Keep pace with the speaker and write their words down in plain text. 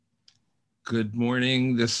Good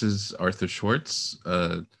morning. This is Arthur Schwartz.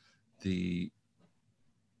 The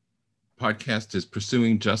podcast is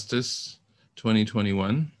Pursuing Justice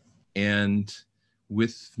 2021. And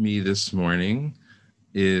with me this morning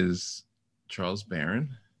is Charles Barron,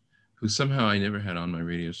 who somehow I never had on my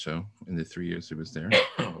radio show in the 3 years he was there.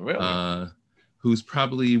 Really? Who's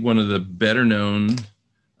probably one of the better known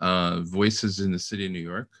voices in the city of New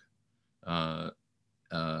York,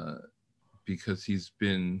 because he's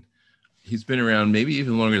been around maybe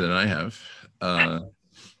even longer than I have.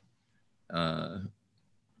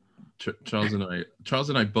 Charles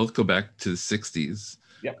and I both go back to the 60s.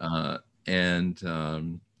 Yeah.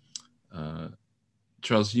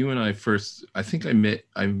 Charles, you and I first, I think I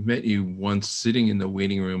met you once sitting in the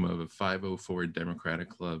waiting room of a 504 Democratic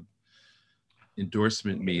Club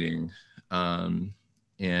endorsement meeting. And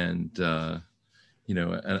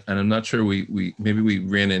I'm not sure we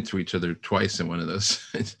ran into each other twice in one of those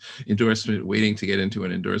waiting to get into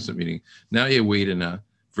an endorsement meeting. Now you wait in a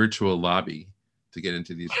virtual lobby to get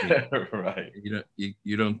into these meetings. Right.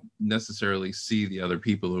 You don't necessarily see the other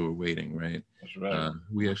people who are waiting, right? That's right.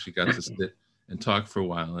 We actually got to sit and talk for a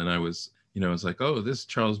while, and I was like, oh, this is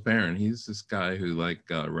Charles Barron. He's this guy who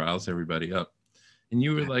riles everybody up, and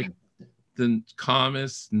you were like the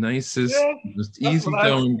calmest, nicest, most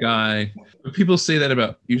easygoing guy. But people say that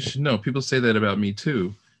about you. Should know. People say that about me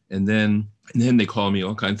too, and then they call me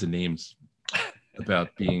all kinds of names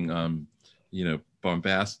about being,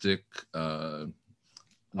 bombastic,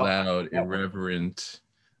 loud, irreverent.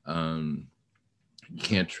 You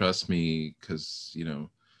can't trust me because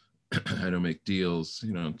I don't make deals,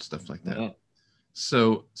 stuff like that. Mm-hmm.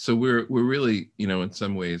 So we're really, in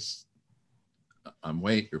some ways, I'm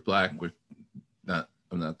white, you're black.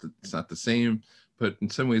 It's not the same, but in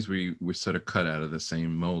some ways we're sort of cut out of the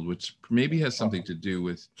same mold, which maybe has something to do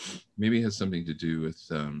with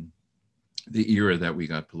the era that we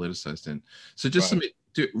got politicized in. So just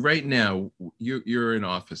right now, you're in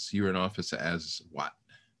office. You're in office as what?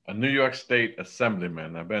 A New York State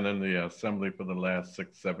Assemblyman. I've been in the Assembly for the last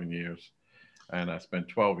 6-7 years, and I spent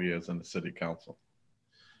 12 years in the City Council.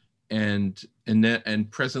 And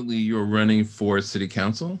presently, you're running for City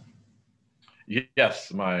Council.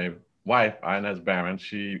 Yes, my wife Inez Barron.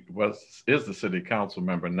 She is the City Council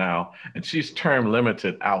member now, and she's term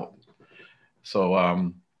limited out. So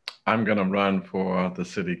I'm going to run for the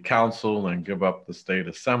City Council and give up the State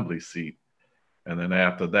Assembly seat, and then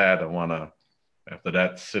after that, after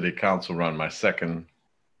that City Council run, my second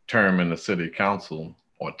term in the City Council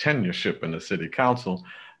or tenureship in the City Council,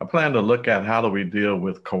 I plan to look at how do we deal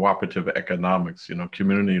with cooperative economics,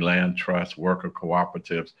 community land trust, worker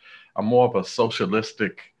cooperatives. I'm more of a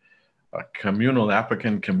socialistic,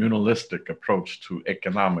 African communalistic approach to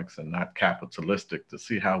economics and not capitalistic, to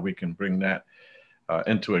see how we can bring that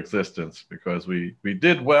into existence, because we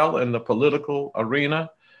did well in the political arena.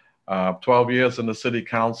 12 years in the City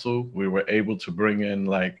Council, we were able to bring in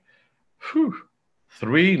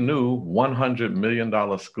 3 new $100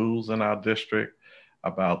 million schools in our district,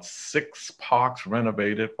 about 6 parks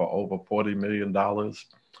renovated for over $40 million,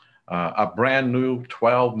 a brand new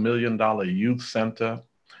 $12 million youth center.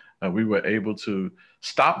 We were able to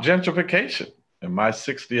stop gentrification in my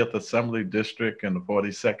 60th Assembly District and the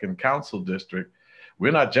 42nd Council District.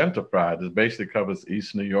 We're not gentrified. It basically covers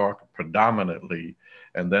East New York predominantly.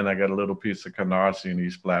 And then I got a little piece of Canarsie and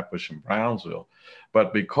East Flatbush and Brownsville.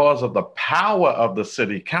 But because of the power of the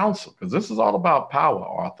City Council, because this is all about power,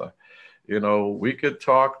 Arthur, we could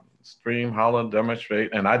talk, scream, holler,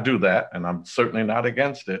 demonstrate, and I do that, and I'm certainly not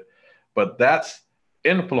against it, but that's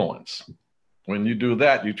influence. When you do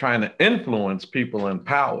that, you're trying to influence people in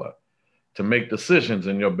power to make decisions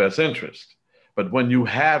in your best interest. But when you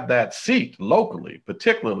have that seat locally,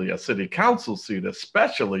 particularly a City Council seat,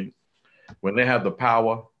 especially when they have the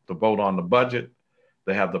power to vote on the budget,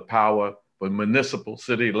 they have the power for municipal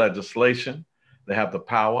city legislation, they have the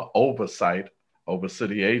power oversight over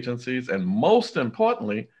city agencies, and most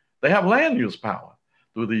importantly, they have land use power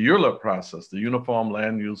through the ULURP process, the Uniform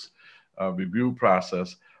Land Use Review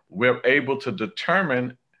process. We're able to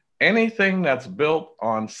determine anything that's built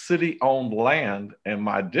on city-owned land in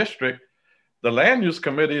my district. The Land Use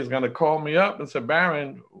Committee is going to call me up and say,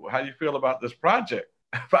 Barron, how do you feel about this project?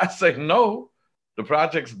 If I say no, the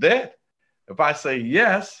project's dead. If I say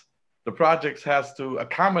yes, the project has to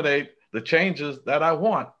accommodate the changes that I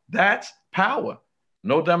want. That's power.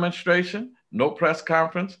 No demonstration, no press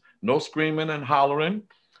conference, no screaming and hollering.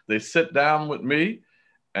 They sit down with me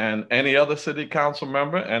and any other City Council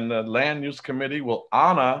member, and the Land Use Committee will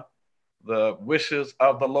honor the wishes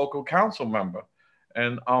of the local council member.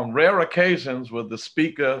 And on rare occasions will the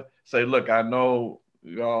speaker say, look, I know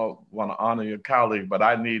y'all want to honor your colleague, but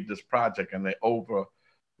I need this project, and they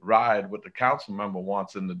override what the council member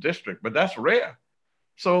wants in the district. But that's rare.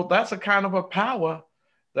 So that's a kind of a power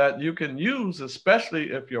that you can use,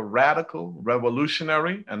 especially if you're radical,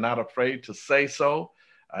 revolutionary, and not afraid to say so.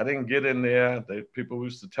 I didn't get in there. People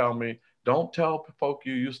used to tell me, don't tell folk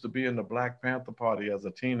you used to be in the Black Panther Party as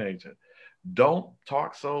a teenager. Don't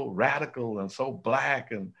talk so radical and so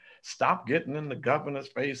black, and stop getting in the governor's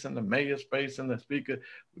face and the mayor's face and the speaker.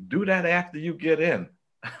 Do that after you get in.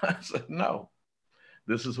 I said, no,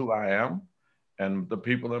 this is who I am. And the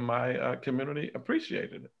people in my community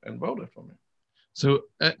appreciated it and voted for me. So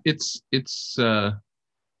so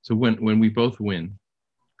when we both win,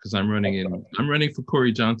 because I'm running for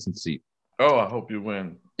Corey Johnson's seat. Oh, I hope you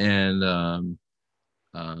win. And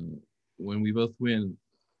when we both win,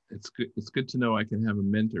 it's good to know I can have a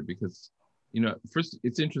mentor, because, first,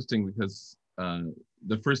 it's interesting because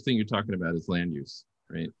the first thing you're talking about is land use,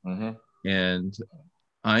 right? Mm-hmm. And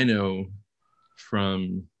I know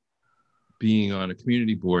from being on a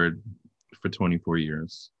community board for 24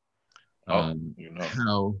 years,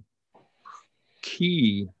 how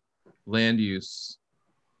key land use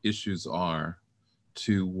issues are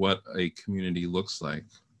to what a community looks like.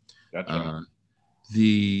 Gotcha.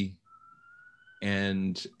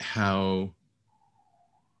 And how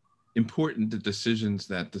important the decisions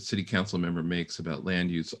that the city council member makes about land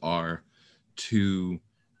use are to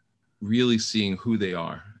really seeing who they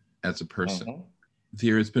are as a person. Mm-hmm.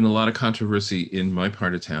 There has been a lot of controversy in my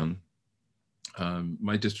part of town.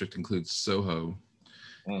 My district includes Soho,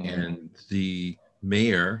 mm-hmm. and the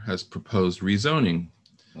mayor has proposed rezoning,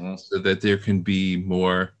 mm-hmm. so that there can be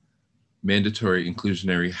more mandatory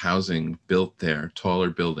inclusionary housing built there, taller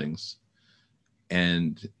buildings.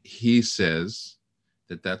 And he says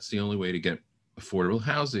that that's the only way to get affordable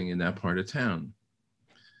housing in that part of town.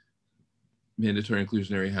 Mandatory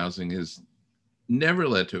inclusionary housing has never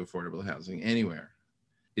led to affordable housing anywhere.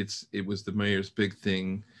 It was the mayor's big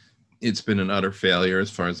thing. It's been an utter failure as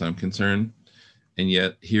far as I'm concerned. And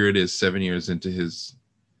yet here it is 7 years into his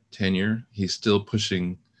tenure. He's still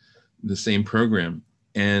pushing the same program.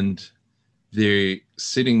 And the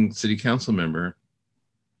sitting city council member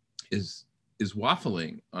is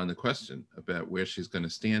waffling on the question about where she's going to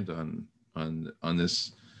stand on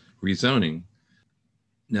this rezoning.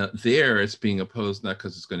 Now there it's being opposed not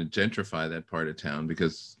because it's going to gentrify that part of town,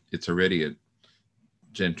 because it's already a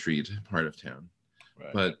gentried part of town,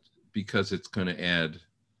 right, but because it's going to add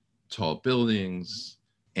tall buildings,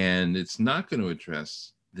 and it's not going to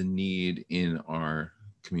address the need in our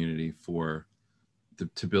community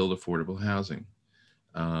to build affordable housing,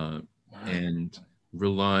 and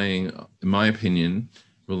relying, in my opinion,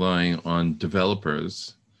 on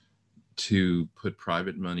developers to put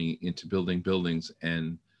private money into building buildings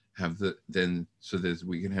and have so that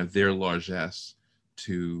we can have their largesse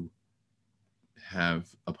to have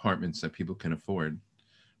apartments that people can afford,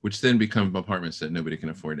 which then become apartments that nobody can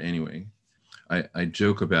afford anyway. I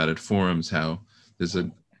joke about at forums how there's a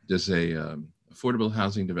affordable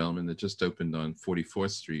housing development that just opened on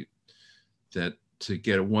 44th Street, that to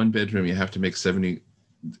get a 1-bedroom, you have to make 70.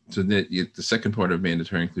 So the second part of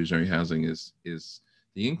mandatory inclusionary housing is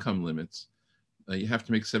the income limits. You have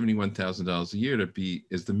to make $71,000 a year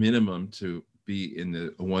is the minimum to be in a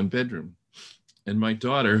 1-bedroom. And my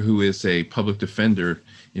daughter, who is a public defender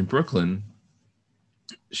in Brooklyn,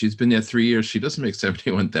 she's been there 3 years. She doesn't make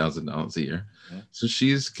 $71,000 a year. Yeah. So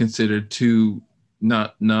she's considered she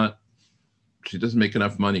doesn't make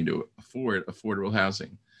enough money to afford affordable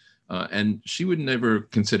housing. And she would never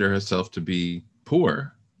consider herself to be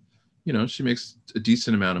poor. She makes a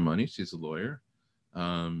decent amount of money. She's a lawyer.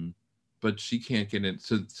 But she can't get in.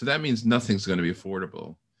 So that means nothing's going to be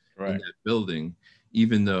affordable, right, in that building,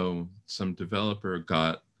 even though some developer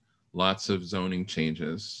got lots of zoning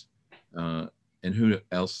changes, and who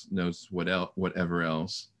else knows whatever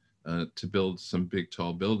else, to build some big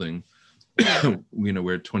tall building,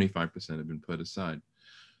 where 25% have been put aside.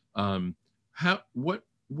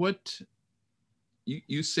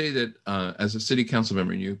 You say that as a city council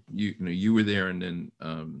member, you were there, and then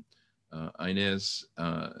Inez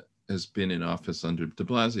has been in office under de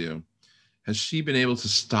Blasio. Has she been able to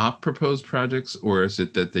stop proposed projects, or is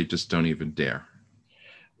it that they just don't even dare?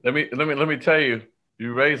 Let me tell you,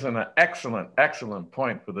 you're raising an excellent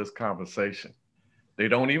point for this conversation. They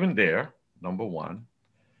don't even dare, number one,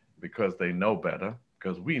 because they know better,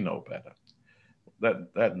 because we know better.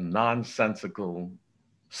 That nonsensical,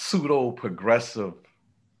 pseudo-progressive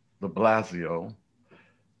de Blasio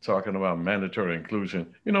talking about mandatory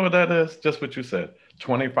inclusion. You know what that is? Just what you said,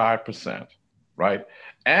 25%, right?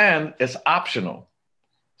 And it's optional.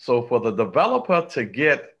 So for the developer to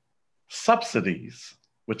get subsidies,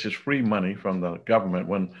 which is free money from the government,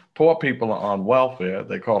 when poor people are on welfare,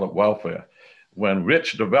 they call it welfare. When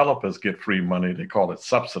rich developers get free money, they call it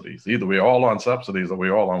subsidies. Either we're all on subsidies or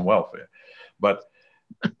we're all on welfare. But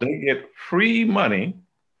they get free money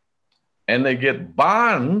and they get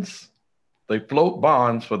bonds. They float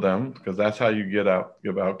bonds for them because that's how you give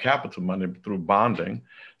out capital money, through bonding.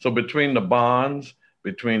 So between the bonds,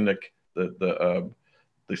 between the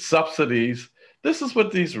subsidies, this is what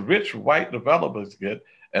these rich white developers get.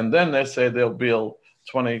 And then they say they'll build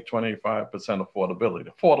 25% affordability.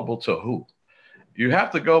 Affordable to who? You have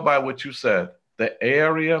to go by what you said, the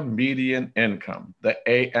area median income, the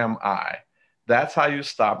AMI. That's how you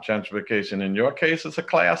stop gentrification. In your case, it's a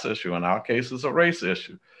class issue. In our case, it's a race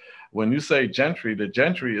issue. When you say gentry, the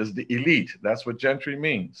gentry is the elite. That's what gentry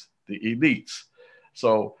means, the elites.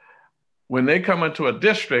 So when they come into a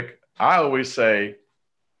district, I always say,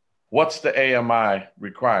 what's the AMI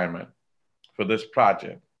requirement for this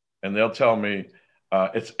project? And they'll tell me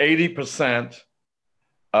it's 80%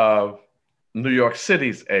 of New York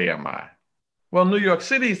City's AMI. Well, New York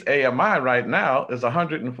City's AMI right now is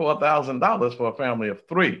 $104,000 for a family of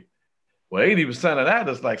three. Well, 80% of that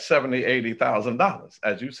is like $70,000, $80,000,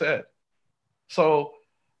 as you said. So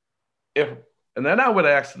and then I would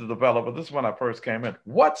ask the developer, this is when I first came in,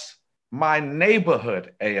 what's my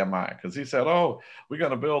neighborhood AMI? Because he said, oh, we're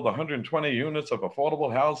going to build 120 units of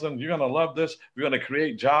affordable housing. You're going to love this. We're going to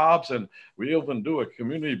create jobs, and we even do a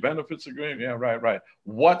community benefits agreement. Yeah, right.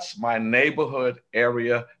 What's my neighborhood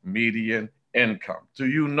area median income? Do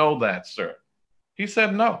you know that, sir? He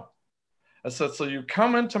said, no. I said, so you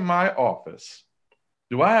come into my office.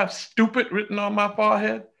 Do I have stupid written on my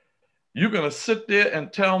forehead? You're going to sit there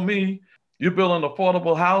and tell me you're building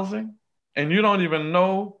affordable housing and you don't even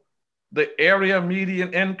know the area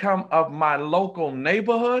median income of my local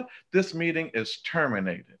neighborhood? This meeting is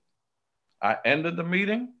terminated. I ended the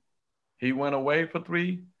meeting. He went away for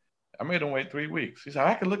I made him wait 3 weeks. He said,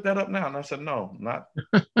 I can look that up now. And I said, no, not.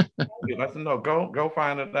 I said, no, go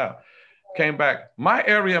find it out. Came back. My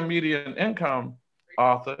area median income,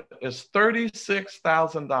 Arthur, is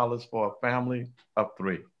 $36,000 for a family of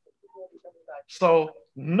three. So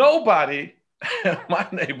nobody in my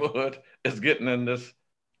neighborhood is getting in this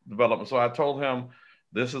development. So I told him,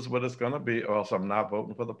 this is what it's going to be, or else I'm not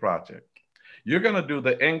voting for the project. You're going to do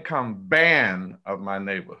the income ban of my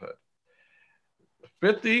neighborhood.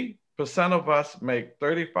 50% of us make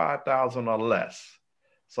 $35,000 or less.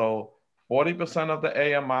 So 40% of the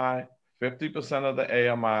AMI, 50% of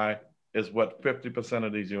the AMI is what 50%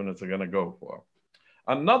 of these units are going to go for.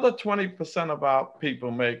 Another 20% of our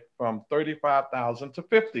people make from $35,000 to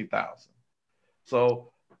 $50,000.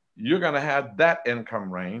 So you're going to have that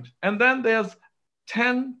income range. And then there's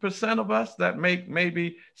 10% of us that make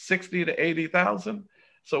maybe 60 to 80,000.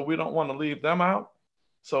 So we don't want to leave them out.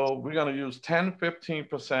 So we're going to use 10,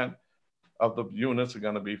 15% of the units are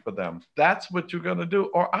going to be for them. That's what you're going to do,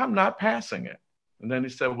 or I'm not passing it. And then he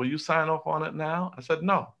said, will you sign off on it now? I said,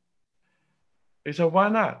 no. He said, why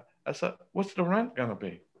not? I said, what's the rent going to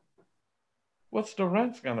be? What's the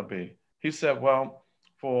rent going to be? He said, well,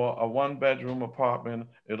 for a 1-bedroom apartment,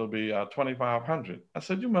 it'll be $2,500. I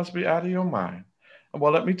said, you must be out of your mind.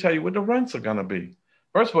 Well, let me tell you what the rents are going to be.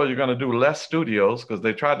 First of all, you're going to do less studios because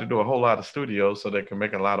they tried to do a whole lot of studios so they can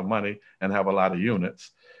make a lot of money and have a lot of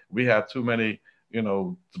units. We have too many,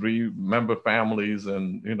 3-member families,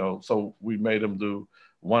 and, so we made them do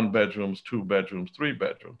 1 bedrooms, 2 bedrooms, 3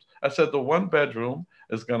 bedrooms. I said the 1 bedroom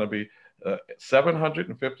is going to be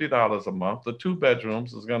 $750 a month. The 2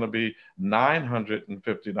 bedrooms is going to be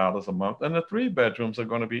 $950 a month. And the 3 bedrooms are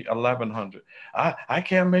going to be $1,100. I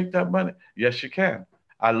can't make that money. Yes, you can.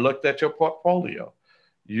 I looked at your portfolio.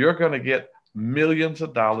 You're going to get millions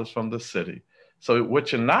of dollars from the city. So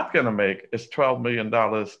what you're not going to make is $12 million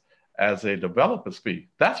as a developer's fee.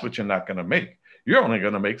 That's what you're not going to make. You're only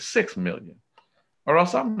going to make $6 million, or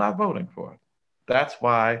else I'm not voting for it. That's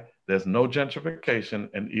why there's no gentrification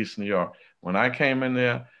in East New York. When I came in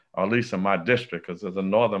there, or at least in my district, because there's a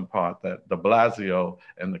northern part that de Blasio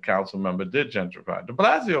and the council member did gentrify. De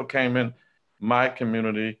Blasio came in my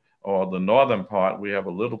community, or the northern part, we have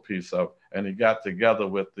a little piece of, and he got together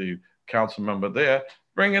with the council member there,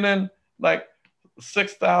 bringing in like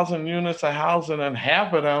 6,000 units of housing, and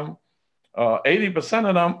half of them, 80%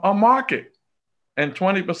 of them are market, and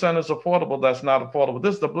 20% is affordable. That's not affordable.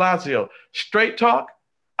 This is de Blasio. Straight talk,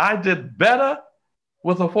 I did better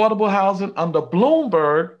with affordable housing under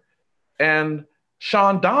Bloomberg and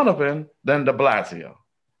Sean Donovan than de Blasio.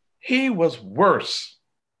 He was worse.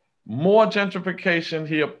 More gentrification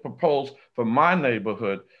he proposed for my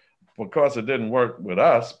neighborhood of course, it didn't work with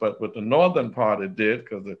us, but with the northern part, it did,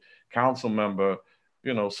 because the council member,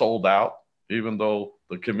 sold out, even though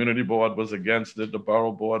the community board was against it, the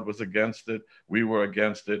borough board was against it, we were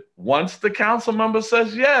against it. Once the council member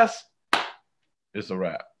says yes, it's a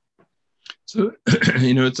wrap. So,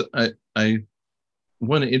 it's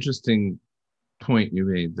one interesting point you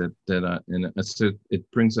made so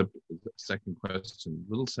it brings up a second question, a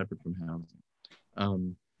little separate from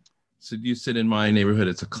housing. So you said in my neighborhood,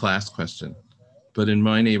 it's a class question, but in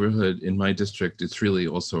my neighborhood, in my district, it's really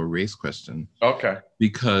also a race question. Okay.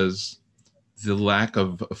 Because the lack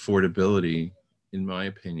of affordability, in my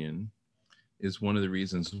opinion, is one of the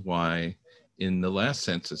reasons why in the last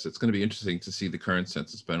census, it's going to be interesting to see the current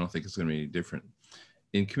census, but I don't think it's going to be any different.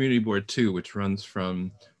 In Community Board 2, which runs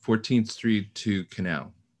from 14th Street to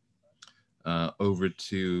Canal, over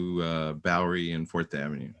to Bowery and 4th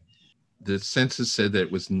Avenue, the census said that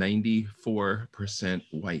it was 94%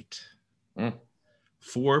 white,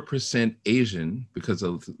 4% Asian, because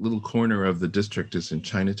a little corner of the district is in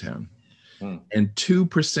Chinatown, and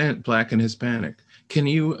 2% Black and Hispanic. Can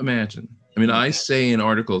you imagine? I mean, I say in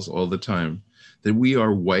articles all the time that we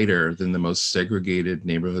are whiter than the most segregated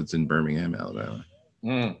neighborhoods in Birmingham, Alabama.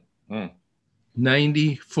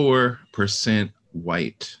 94%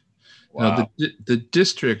 white. Wow. Now, the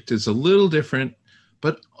district is a little different,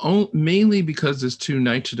 but mainly because there's two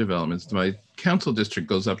NYCHA developments. My council district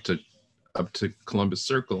goes up to Columbus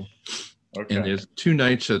Circle, and there's two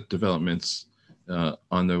NYCHA developments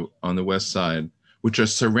on the west side, which are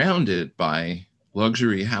surrounded by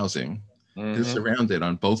luxury housing. They're surrounded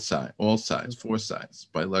on both sides, all sides, four sides,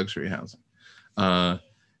 by luxury housing,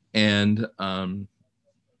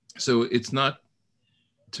 so it's not,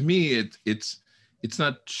 to me, it's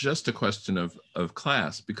not just a question of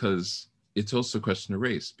class, because it's also a question of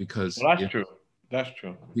race. Because that's true.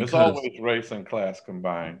 It's always race and class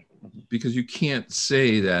combined. Because you can't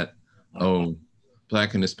say that,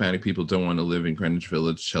 Black and Hispanic people don't want to live in Greenwich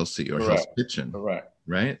Village, Chelsea, or Hell's Kitchen.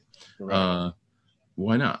 Right?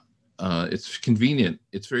 Why not? It's convenient.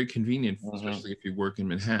 It's very convenient, especially if you work in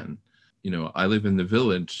Manhattan. I live in the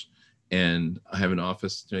Village, and I have an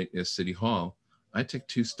office at City Hall. I take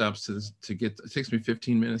 2 stops to get. It takes me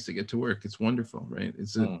 15 minutes to get to work. It's wonderful, right?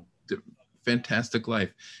 It's a fantastic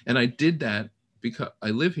life, and I did that because I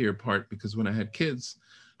live here. Part because when I had kids,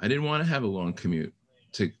 I didn't want to have a long commute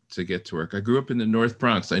to get to work. I grew up in the North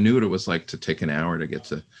Bronx. I knew what it was like to take an hour to get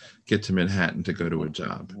to Manhattan to go to a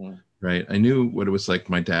job, right? I knew what it was like.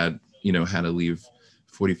 My dad, had to leave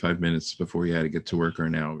 45 minutes before he had to get to work, or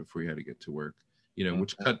an hour before he had to get to work,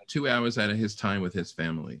 which cut 2 hours out of his time with his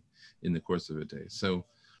family in the course of a day. So,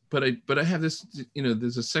 but I have this,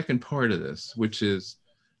 there's a second part of this, which is,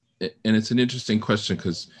 and it's an interesting question,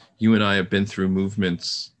 because you and I have been through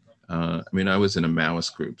movements. I was in a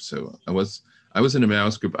Maoist group. So I was in a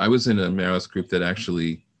Maoist group. I was in a Maoist group that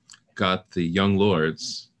actually got the Young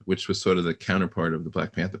Lords, which was sort of the counterpart of the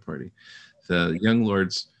Black Panther Party. The Young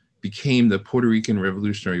Lords became the Puerto Rican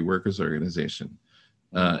Revolutionary Workers Organization.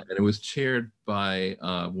 And it was chaired by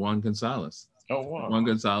Juan Gonzalez. Oh, wow. Juan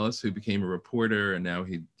Gonzalez, who became a reporter, and now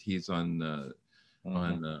he's on the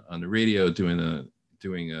radio doing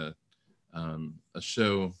a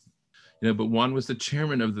show. But Juan was the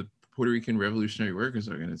chairman of the Puerto Rican Revolutionary Workers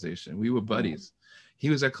Organization. We were buddies. He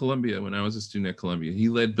was at Columbia when I was a student at Columbia. He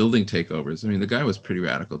led building takeovers. The guy was pretty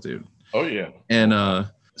radical, dude. Oh yeah. And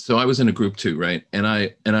so I was in a group too, right? And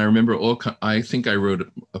I remember I think I wrote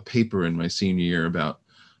a paper in my senior year about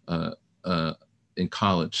in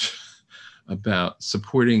college about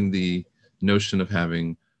supporting the notion of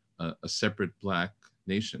having a separate Black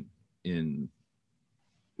nation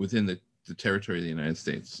within the territory of the United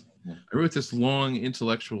States. I wrote this long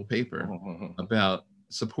intellectual paper about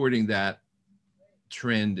supporting that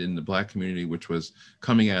trend in the Black community, which was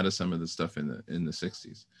coming out of some of the stuff in the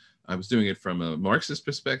 60s. I was doing it from a Marxist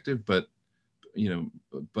perspective, but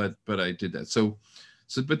I did that. So,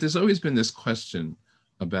 but there's always been this question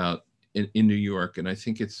about in New York, and I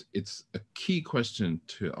think it's a key question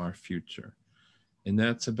to our future, and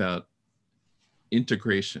that's about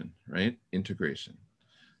integration, right? Integration.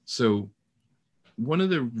 So one of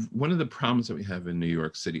the problems that we have in New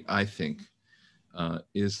York City, I think,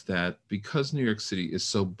 is that because New York City is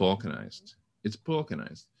so balkanized, it's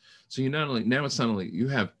balkanized. So it's not only you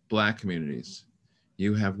have Black communities,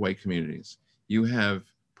 you have white communities, you have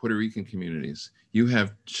Puerto Rican communities, you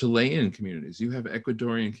have Chilean communities, you have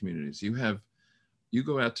Ecuadorian communities, you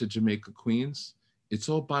go out to Jamaica, Queens, it's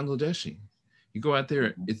all Bangladeshi. You go out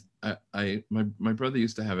there, my brother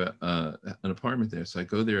used to have an apartment there, so I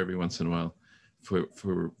go there every once in a while.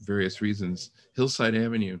 for various reasons. Hillside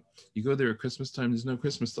Avenue, you go there at Christmas time, there's no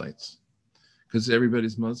Christmas lights because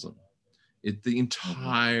everybody's Muslim. The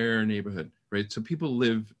entire neighborhood, right? So people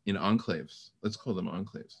live in enclaves. Let's call them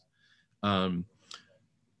enclaves.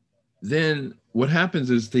 Then what happens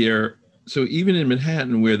is so even in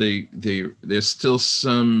Manhattan, where there's still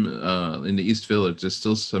some in the East Village, there's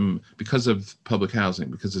still some, because of public housing,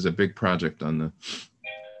 because there's a big project on the.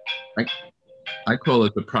 I call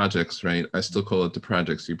it the projects, right? I still call it the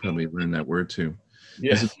projects. You probably learned that word too.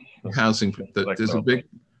 Yes. There's a big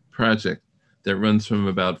project that runs from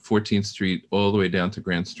about 14th Street all the way down to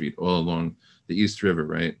Grand Street, all along the East River,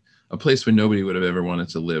 right? A place where nobody would have ever wanted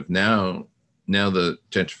to live. Now the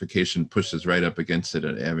gentrification pushes right up against it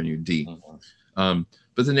at Avenue D. But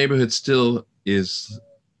the neighborhood still is,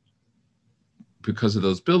 because of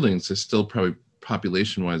those buildings, there's still probably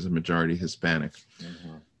population-wise a majority Hispanic.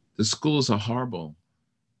 The schools are horrible,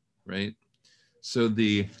 right? So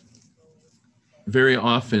very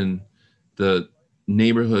often the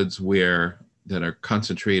neighborhoods that are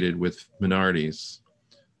concentrated with minorities,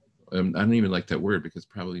 I don't even like that word because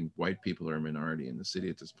probably white people are a minority in the city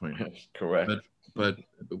at this point. Correct. But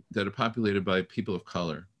that are populated by people of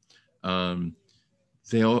color,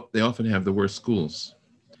 they often have the worst schools,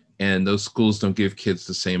 and those schools don't give kids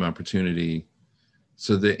the same opportunity.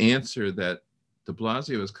 So the answer that de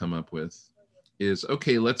Blasio has come up with is,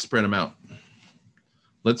 okay, let's spread them out.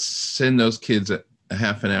 Let's send those kids a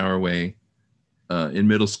half an hour away in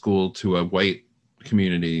middle school to a white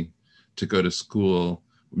community to go to school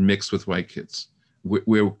mixed with white kids,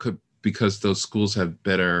 because those schools have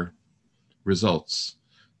better results.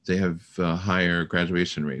 They have higher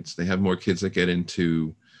graduation rates. They have more kids that get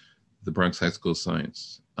into the Bronx High School of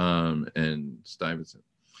Science and Stuyvesant.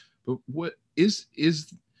 But what is,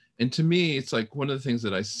 and to me, it's like one of the things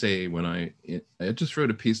that I say when I just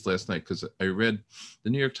wrote a piece last night, because I read the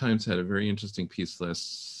New York Times had a very interesting piece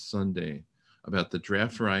last Sunday about the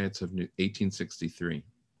draft riots of 1863,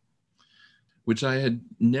 which I had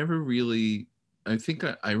never really, I think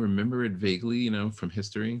I remember it vaguely, from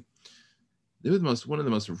history. It was one of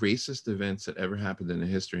the most racist events that ever happened in the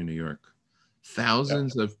history of New York.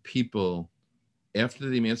 Thousands of people after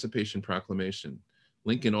the Emancipation Proclamation.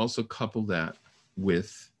 Lincoln also coupled that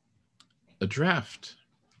with a draft.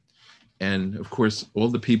 And of course, all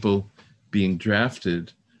the people being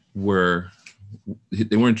drafted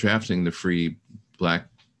they weren't drafting the free Black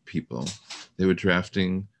people. They were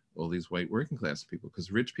drafting all these white working class people,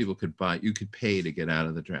 because rich people you could pay to get out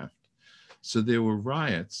of the draft. So there were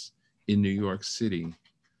riots in New York City,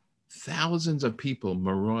 thousands of people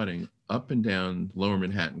marauding up and down Lower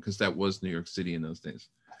Manhattan, because that was New York City in those days.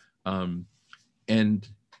 And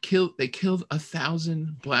they killed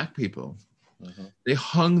 1,000 Black people. They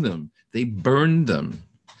hung them. They burned them.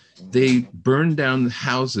 They burned down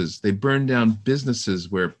houses. They burned down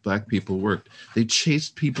businesses where Black people worked. They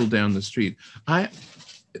chased people down the street. The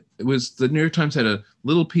New York Times had a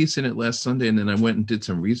little piece in it last Sunday, and then I went and did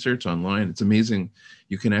some research online. It's amazing.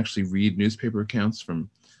 You can actually read newspaper accounts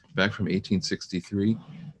back from 1863.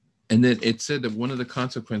 And then it said that one of the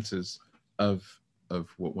consequences of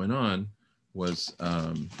what went on was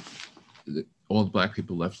all the Black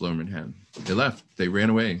people left Lower Manhattan. They left. They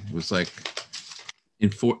ran away. It was like in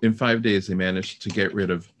 5 days they managed to get rid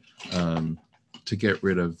of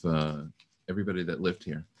everybody that lived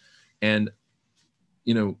here, and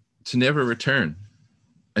to never return.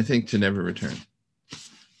 I think to never return.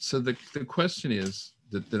 So the question is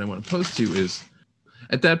that I want to pose to you is,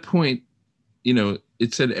 at that point,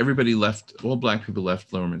 it said everybody left, all Black people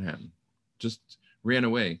left Lower Manhattan, just ran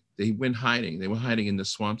away. They went hiding. They were hiding in the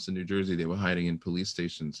swamps in New Jersey. They were hiding in police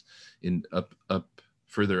stations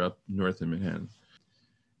further up north in Manhattan.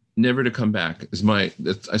 Never to come back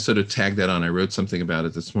I sort of tagged that on. I wrote something about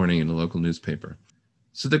it this morning in a local newspaper.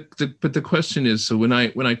 So but the question is, so when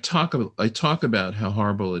I talk about how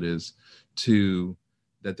horrible it is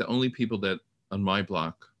that the only people that on my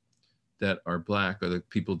block that are Black are the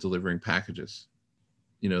people delivering packages,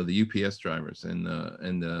 the UPS drivers and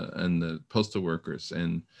the postal workers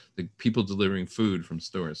and the people delivering food from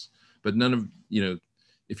stores. But none of,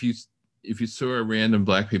 if you saw a random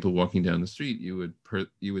Black people walking down the street, you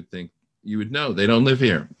would know they don't live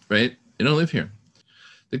here, right? They don't live here.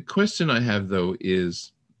 The question I have, though,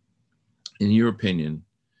 is, in your opinion,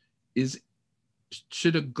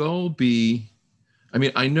 should a goal be,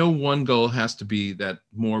 I know one goal has to be that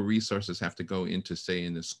more resources have to go into, say,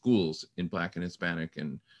 in the schools in Black and Hispanic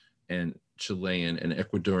and Chilean and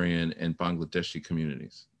Ecuadorian and Bangladeshi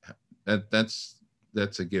communities. That's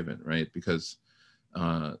a given, right? Because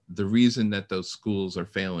The reason that those schools are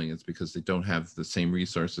failing is because they don't have the same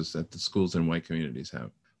resources that the schools in white communities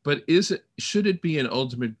have. But should it be an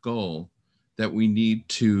ultimate goal that we need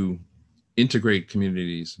to integrate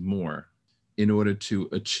communities more in order to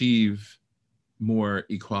achieve more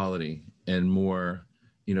equality and more,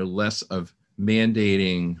 less of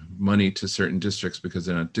mandating money to certain districts because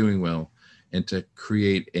they're not doing well, and to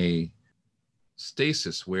create a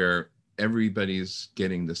stasis where everybody's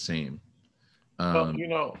getting the same?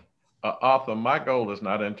 Well, Arthur, my goal is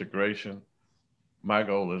not integration. My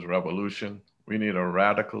goal is revolution. We need a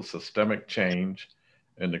radical systemic change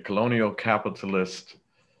in the colonial capitalist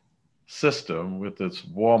system with its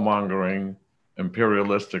warmongering,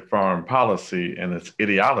 imperialistic foreign policy, and its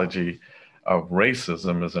ideology of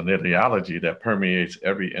racism as an ideology that permeates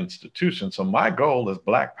every institution. So my goal is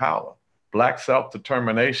Black power, Black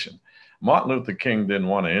self-determination. Martin Luther King didn't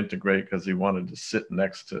want to integrate because he wanted to sit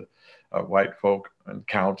next to white folk on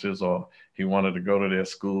couches, or he wanted to go to their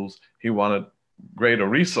schools. He wanted greater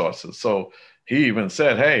resources. So he even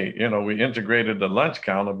said, hey, we integrated the lunch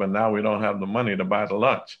counter, but now we don't have the money to buy the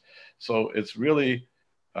lunch. So it's really,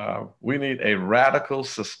 we need a radical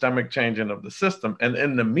systemic changing of the system. And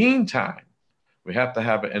in the meantime, we have to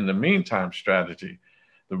have an in the meantime strategy.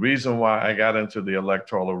 The reason why I got into the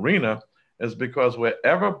electoral arena is because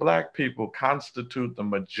wherever Black people constitute the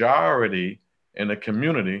majority in a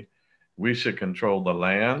community, we should control the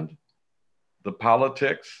land, the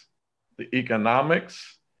politics, the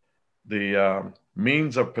economics, the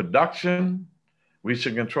means of production. We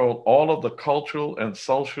should control all of the cultural and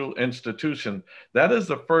social institutions. That is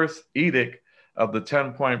the first edict of the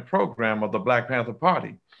 10-point program of the Black Panther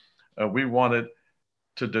Party. We wanted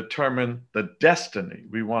to determine the destiny.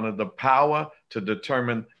 We wanted the power to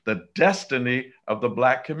determine the destiny of the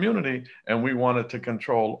Black community. And we wanted to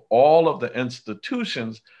control all of the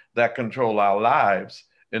institutions that control our lives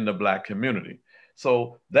in the Black community.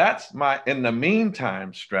 So that's my in the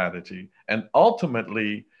meantime strategy. And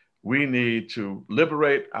ultimately, we need to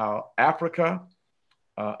liberate our Africa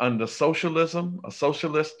under socialism, a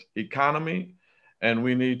socialist economy. And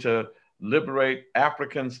we need to liberate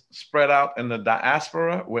Africans spread out in the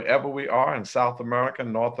diaspora, wherever we are, in South America,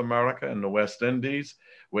 North America, in the West Indies,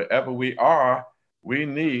 wherever we are. We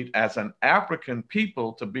need, as an African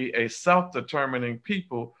people, to be a self-determining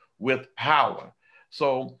people with power.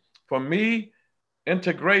 So for me,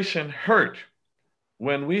 integration hurt.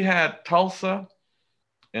 When we had Tulsa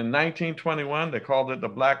in 1921, they called it the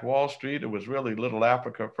Black Wall Street. It was really Little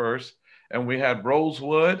Africa first. And we had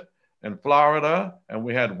Rosewood in Florida, and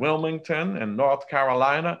we had Wilmington in North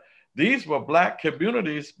Carolina. These were Black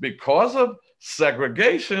communities. Because of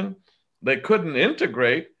segregation, they couldn't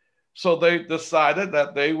integrate. So they decided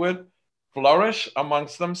that they would flourish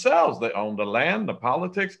amongst themselves. They owned the land, the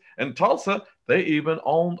politics. In Tulsa, they even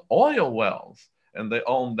owned oil wells, and they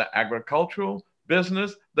owned the agricultural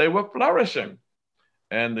business. They were flourishing.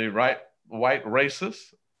 And the white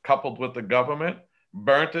racists, coupled with the government,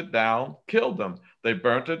 burnt it down, killed them. They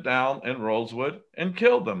burnt it down in Rosewood and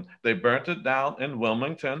killed them. They burnt it down in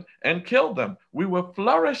Wilmington and killed them. We were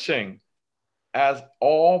flourishing as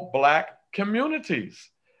all Black communities,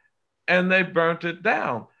 and they burnt it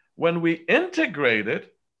down. When we integrated,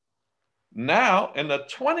 now in the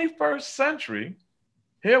 21st century,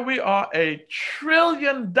 here we are, a $1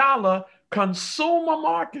 trillion consumer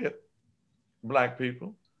market, Black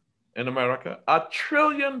people in America, $1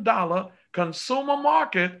 trillion consumer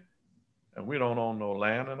market, and we don't own no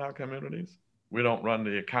land in our communities. We don't run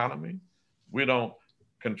the economy. We don't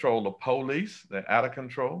control the police. They're out of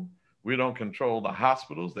control. We don't control the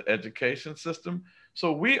hospitals, the education system.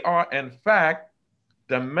 So we are, in fact,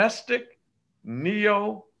 domestic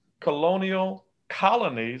neo-colonial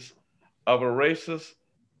colonies of a racist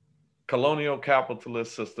colonial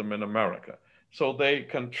capitalist system in America. So they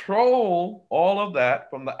control all of that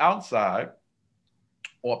from the outside,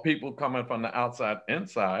 or people coming from the outside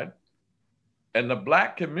inside. And the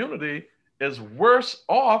Black community is worse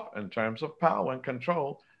off in terms of power and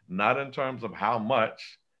control, not in terms of how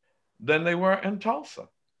much, than they were in Tulsa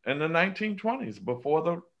in the 1920s,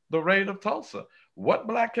 before the raid of Tulsa. What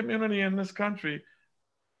Black community in this country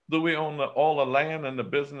do we own all the land and the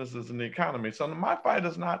businesses and the economy? So my fight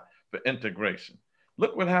is not for integration.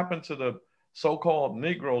 Look what happened to the so-called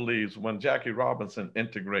Negro Leagues when Jackie Robinson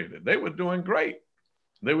integrated. They were doing great.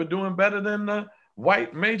 They were doing better than the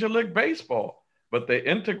white Major League Baseball, but they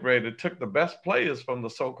integrated, took the best players from the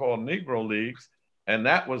so-called Negro Leagues, and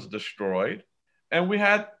that was destroyed. And we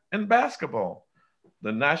had in basketball,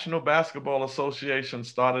 the National Basketball Association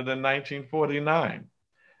started in 1949,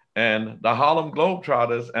 and the Harlem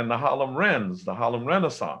Globetrotters and the Harlem Wrens, the Harlem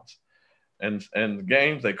Renaissance. and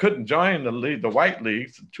games. They couldn't join the league, the white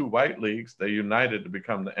leagues, the two white leagues. They united to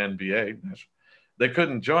become the NBA. They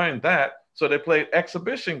couldn't join that, so they played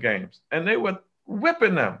exhibition games, and they were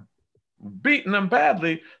whipping them, beating them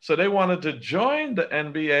badly. So they wanted to join the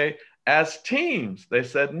NBA as teams. They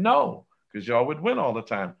said no, because y'all would win all the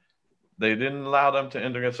time. They didn't allow them to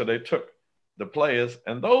integrate, so they took the players,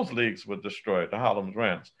 and those leagues were destroyed, the Harlem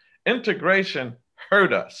Rams. Integration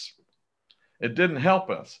hurt us. It didn't help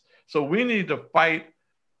us. So we need to fight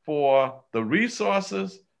for the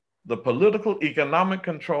resources, the political, economic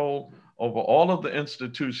control over all of the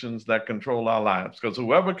institutions that control our lives. Because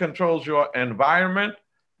whoever controls your environment,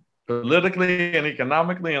 politically and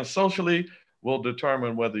economically and socially, will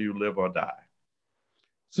determine whether you live or die.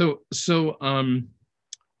 So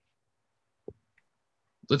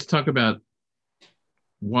let's talk about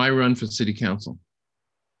why run for city council.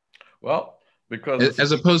 Well, because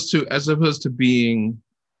as opposed to being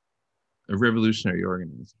a revolutionary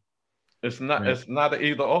organizer. It's not. Right. It's not an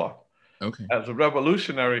either or. Okay. As a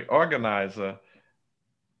revolutionary organizer,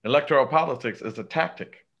 electoral politics is a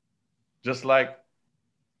tactic, just like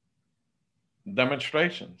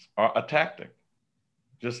demonstrations are a tactic,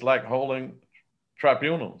 just like holding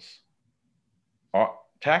tribunals are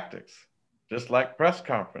tactics, just like press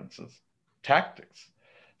conferences, tactics.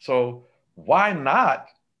 So why not,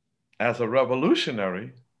 as a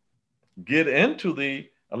revolutionary, get into the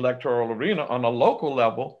electoral arena on a local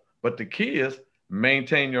level? But the key is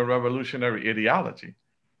maintain your revolutionary ideology.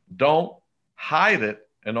 Don't hide it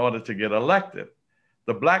in order to get elected.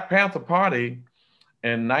 The Black Panther Party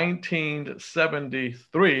in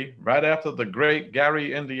 1973, right after the great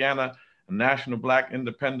Gary, Indiana National Black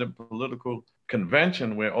Independent Political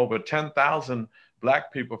Convention, where over 10,000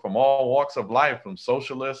 Black people from all walks of life, from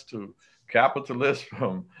socialists to capitalists,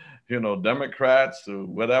 from Democrats to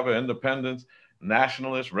whatever, independents,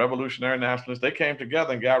 nationalists, revolutionary nationalists, they came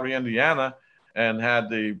together in Gary, Indiana, and had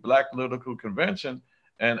the Black Political Convention.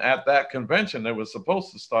 And at that convention, they were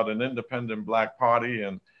supposed to start an independent Black party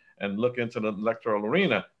and look into the electoral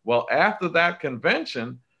arena. Well, after that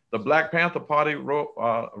convention, the Black Panther Party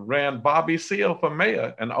ran Bobby Seale for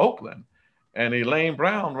mayor in Oakland, and Elaine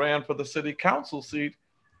Brown ran for the city council seat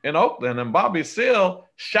in Oakland. And Bobby Seale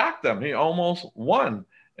shocked them. He almost won.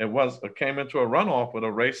 It came into a runoff with a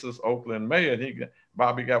racist Oakland mayor, and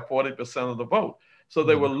Bobby got 40% of the vote. So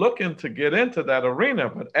they were looking to get into that arena.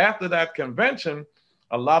 But after that convention,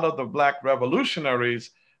 a lot of the Black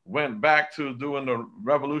revolutionaries went back to doing the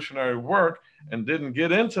revolutionary work and didn't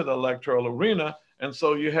get into the electoral arena. And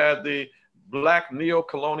so you had the Black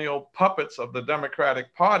neo-colonial puppets of the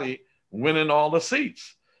Democratic Party winning all the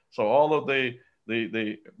seats. So all of the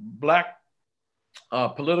Black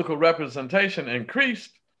political representation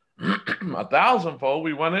increased 1,000-fold.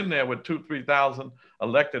 We went in there with 2,000-3,000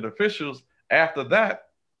 elected officials. After that,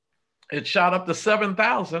 it shot up to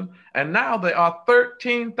 7,000, and now there are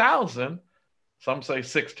 13,000, some say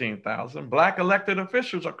 16,000, Black elected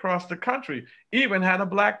officials across the country, even had a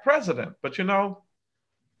Black president. But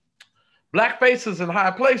Black faces in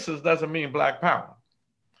high places doesn't mean Black power.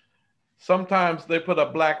 Sometimes they put a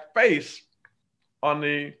Black face on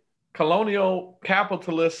the colonial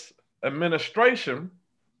capitalist administration,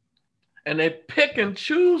 and they pick and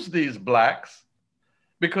choose these Blacks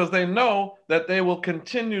because they know that they will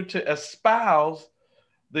continue to espouse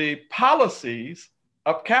the policies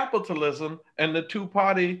of capitalism and the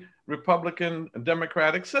two-party Republican and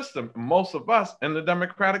Democratic system. Most of us in the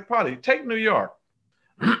Democratic Party. Take New York.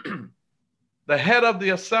 The head of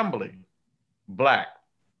the assembly, Black.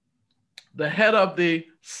 The head of the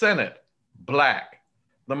Senate, Black.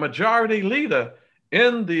 The majority leader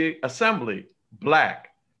in the assembly, Black.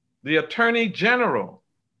 The attorney general,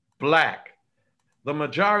 Black. The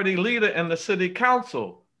majority leader in the city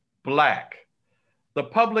council, Black. The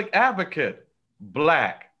public advocate,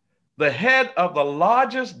 Black. The head of the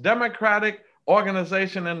largest Democratic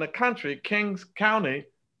organization in the country, Kings County,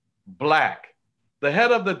 Black. The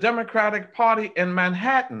head of the Democratic Party in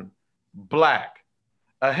Manhattan, Black.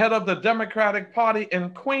 A head of the Democratic Party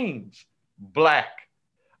in Queens, Black.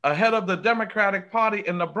 A head of the Democratic Party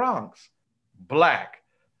in the Bronx, Black.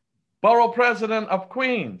 Borough president of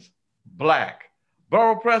Queens, Black.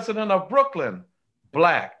 Borough president of Brooklyn,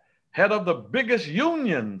 Black. Head of the biggest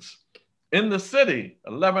unions in the city,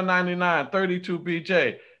 1199, 32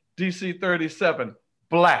 BJ, DC 37,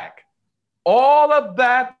 Black. All of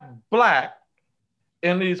that Black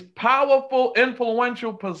in these powerful,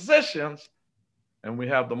 influential positions, and we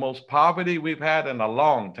have the most poverty we've had in a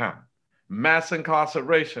long time. Mass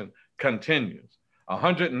incarceration continues.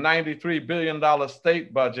 $193 billion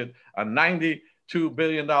state budget, a $92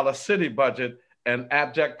 billion city budget, and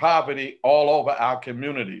abject poverty all over our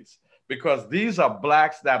communities, because these are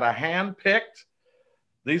blacks that are handpicked.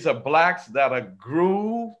 These are blacks that are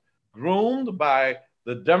groomed by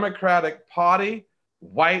the Democratic Party,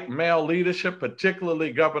 white male leadership,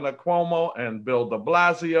 particularly Governor Cuomo and Bill de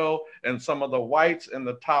Blasio and some of the whites in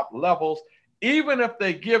the top levels. Even if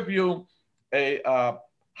they give you a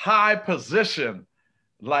high position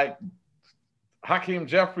like Hakeem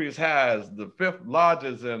Jeffries has, the fifth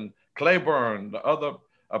lodges in Claiborne, the other,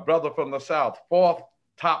 a brother from the South, fourth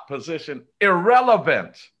top position,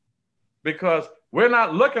 irrelevant, because we're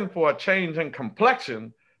not looking for a change in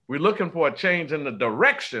complexion. We're looking for a change in the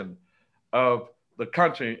direction of the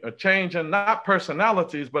country, a change in not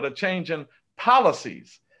personalities, but a change in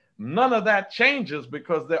policies. None of that changes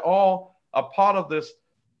because they're all a part of this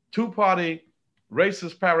two-party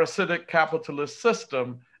racist, parasitic, capitalist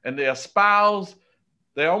system, and they espouse,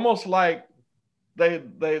 they're almost like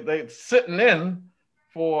they sitting in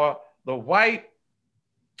for the white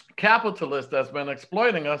capitalist that's been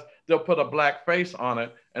exploiting us. They'll put a black face on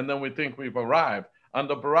it, and then we think we've arrived.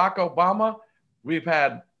 Under Barack Obama, we've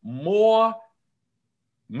had more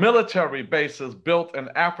military bases built in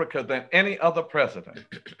Africa than any other president.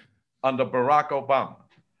 Under Barack Obama.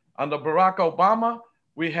 Under Barack Obama,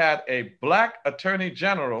 we had a black attorney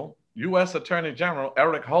general, US Attorney General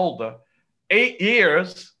Eric Holder, 8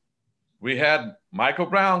 years. We had Michael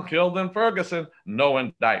Brown killed in Ferguson, no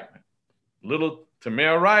indictment. Little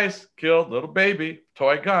Tamir Rice killed, little baby,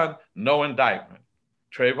 toy gun, no indictment.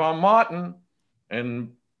 Trayvon Martin,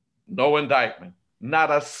 and no indictment.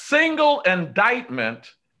 Not a single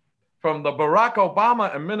indictment from the Barack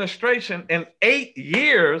Obama administration in 8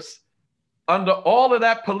 years under all of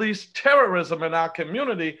that police terrorism in our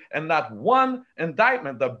community, and not one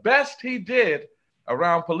indictment. The best he did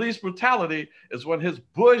around police brutality is when his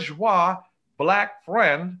bourgeois black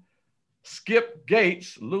friend, Skip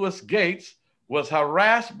Gates, Lewis Gates, was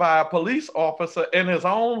harassed by a police officer in his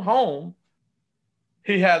own home.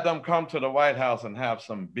 He had them come to the White House and have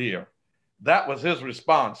some beer. That was his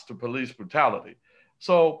response to police brutality.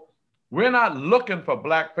 So we're not looking for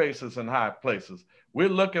black faces in high places. We're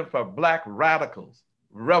looking for black radicals,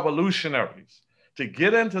 revolutionaries, to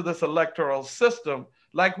get into this electoral system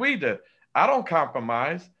like we did. I don't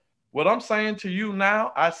compromise. What I'm saying to you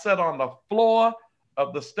now, I said on the floor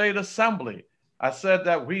of the state assembly, I said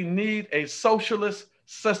that we need a socialist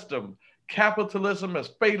system. Capitalism is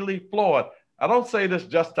fatally flawed. I don't say this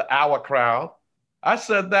just to our crowd. I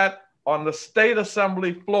said that on the state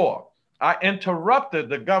assembly floor. I interrupted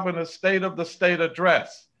the governor's State of the State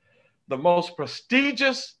address. The most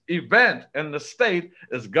prestigious event in the state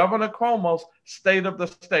is Governor Cuomo's State of the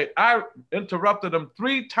State. I interrupted him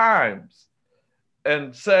 3 times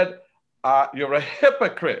and said, you're a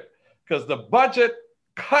hypocrite, because the budget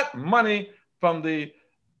cut money from the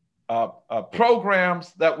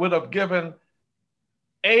programs that would have given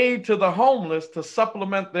aid to the homeless to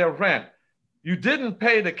supplement their rent. You didn't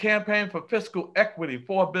pay the Campaign for Fiscal Equity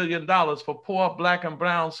 $4 billion for poor black and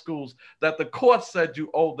brown schools that the court said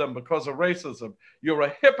you owed them because of racism. You're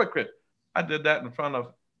a hypocrite. I did that in front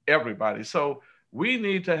of everybody. So we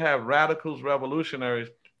need to have radicals, revolutionaries.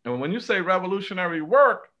 And when you say revolutionary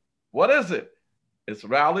work, what is it? It's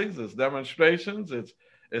rallies, it's demonstrations, it's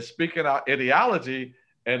speaking our ideology,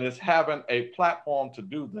 and it's having a platform to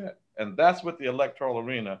do that. And that's what the electoral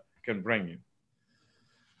arena can bring you.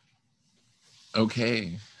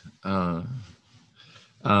 Okay. That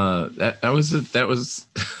was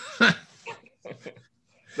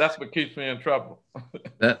That's what keeps me in trouble.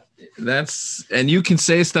 that's and you can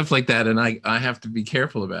say stuff like that, and I have to be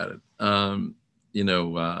careful about it. I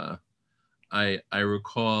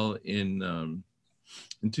recall in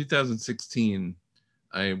 2016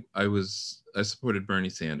 I supported Bernie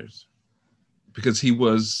Sanders because he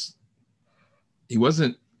wasn't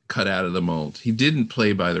cut out of the mold. He didn't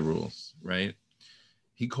play by the rules, right?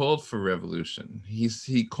 He called for revolution.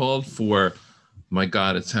 He called for, my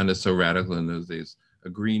God, it sounded so radical in those days, a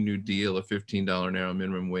Green New Deal, a $15 an hour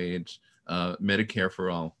minimum wage, Medicare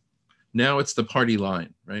for all. Now it's the party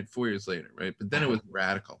line, right? 4 years later, right? But then it was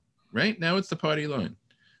radical, right? Now it's the party line.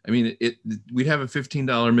 I mean, we'd have a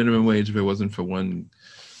 $15 minimum wage if it wasn't for one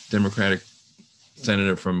Democratic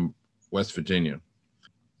senator from West Virginia.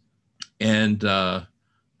 And I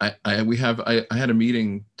had a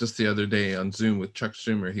meeting just the other day on Zoom with Chuck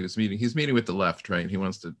Schumer. He's meeting with the left, right? He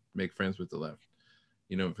wants to make friends with the left.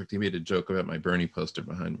 In fact, he made a joke about my Bernie poster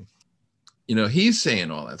behind me. He's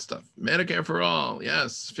saying all that stuff. Medicare for all,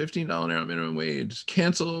 yes, $15 an hour minimum wage,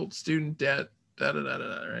 cancel student debt,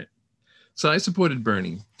 right? So I supported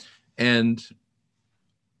Bernie, and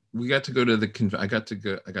we got to go to I got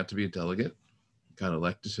to be a delegate, got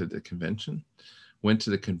elected to the convention. Went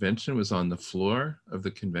to the convention, was on the floor of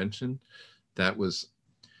the convention. That was,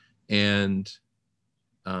 and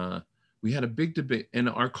we had a big debate, and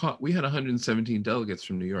we had 117 delegates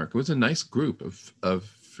from New York. It was a nice group of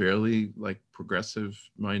fairly like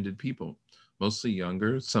progressive-minded people, mostly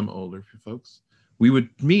younger, some older folks. We would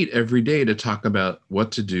meet every day to talk about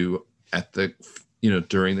what to do at the,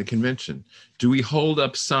 during the convention. Do we hold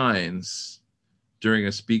up signs during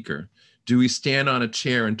a speaker? Do we stand on a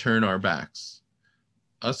chair and turn our backs?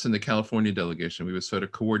 Us in the California delegation, we were sort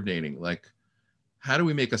of coordinating, like, how do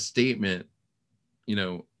we make a statement?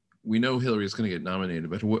 We know Hillary is going to get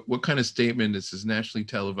nominated, but what kind of statement? This is nationally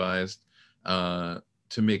televised, to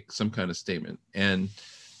make some kind of statement. And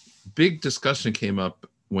big discussion came up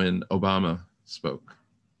when Obama spoke.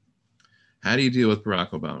 How do you deal with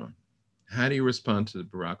Barack Obama? How do you respond to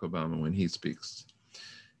Barack Obama when he speaks?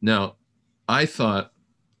 Now, I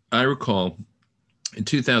recall in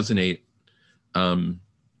 2008, Obama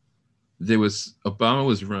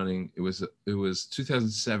was running. It was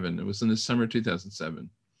 2007. It was in the summer of 2007.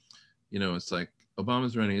 It's like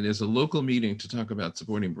Obama's running, and there's a local meeting to talk about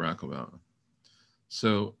supporting Barack Obama.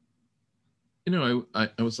 So, I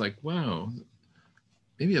was like, wow,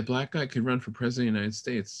 maybe a black guy could run for president of the United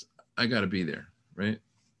States. I got to be there, right?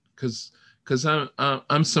 Because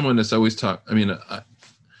I'm someone that's always talked. I mean, I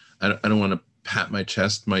don't want to pat my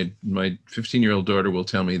chest. My 15-year-old daughter will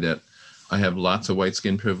tell me that I have lots of white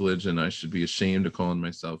skin privilege and I should be ashamed of calling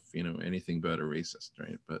myself, anything but a racist,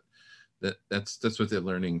 right? But that's what they're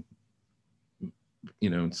learning,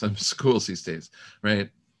 in some schools these days,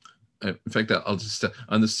 right? In fact, I'll just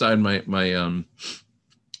on the side, my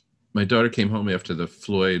daughter came home after the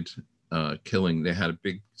Floyd killing. They had a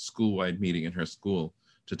big school-wide meeting in her school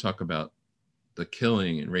to talk about the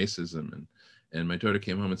killing and racism, and my daughter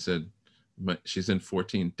came home and said, she's in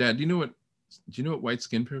 14. Dad, do you know what white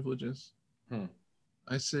skin privilege is?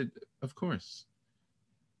 I said, of course.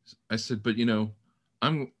 I said, but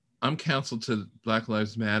I'm counsel to Black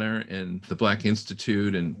Lives Matter and the Black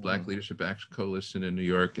Institute and Black Leadership Action Coalition in New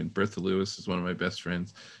York, and Bertha Lewis is one of my best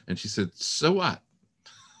friends. And she said, so what?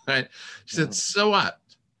 Right? She said, so what?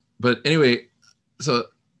 But anyway, so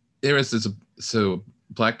there is this,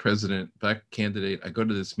 black president, black candidate. I go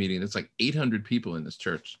to this meeting. It's like 800 people in this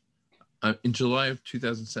church in July of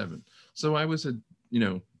 2007. So I was I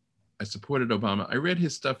supported Obama. I read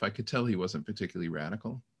his stuff. I could tell he wasn't particularly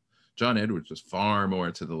radical. John Edwards was far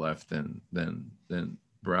more to the left than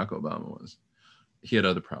Barack Obama was. He had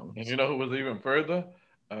other problems. And who was even further?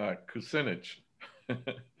 Kucinich.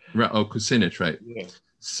 Kucinich, right? Yeah.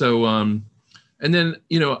 So, and then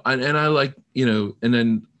and I like and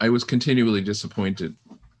then I was continually disappointed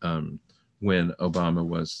when Obama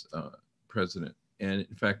was president. And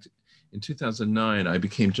in fact, in 2009, I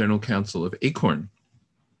became general counsel of ACORN.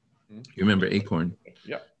 You remember ACORN?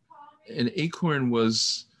 Yeah. And ACORN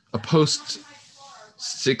was a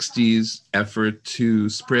post-60s effort to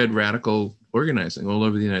spread radical organizing all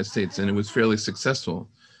over the United States, and it was fairly successful.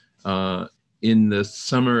 In the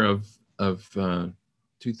summer of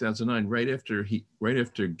 2009, right after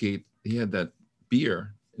Gates, he had that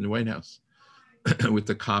beer in the White House with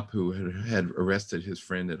the cop who had arrested his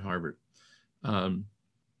friend at Harvard.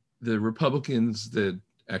 The Republicans, the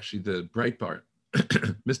Breitbart,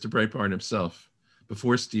 Mr. Breitbart himself,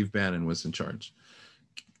 before Steve Bannon was in charge,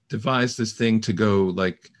 devised this thing to go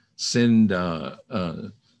like send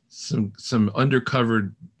some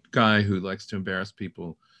undercover guy who likes to embarrass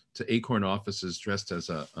people to ACORN offices dressed as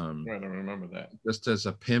a I remember that. Just as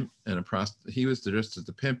a pimp and a prostitute. He was dressed as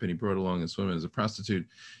a pimp, and he brought along this woman as a prostitute.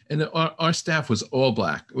 And our staff was all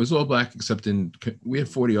black. It was all black except we had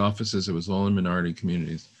 40 offices. It was all in minority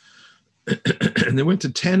communities. And they went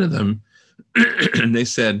to 10 of them, and they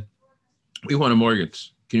said, "We want a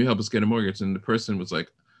mortgage. Can you help us get a mortgage?" And the person was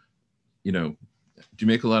like, "Do you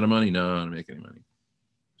make a lot of money?" "No, I don't make any money."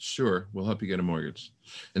 "Sure, we'll help you get a mortgage."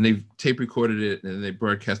 And they tape recorded it, and they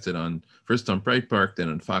broadcast it first on Breitbart, then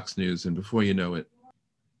on Fox News. And before you know it,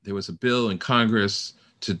 there was a bill in Congress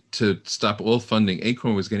to stop all funding.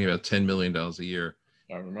 ACORN was getting about $10 million a year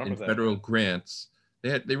in federal grants.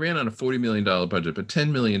 They ran on a $40 million budget, but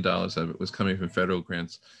 $10 million of it was coming from federal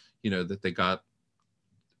grants, that they got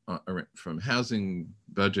from housing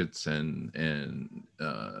budgets and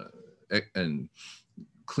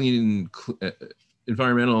clean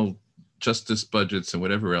environmental justice budgets and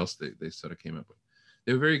whatever else they sort of came up with.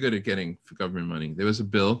 They were very good at getting government money. There was a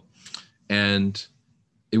bill, and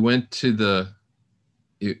it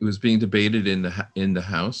was being debated in the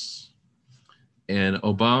House, and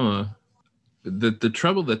Obama. The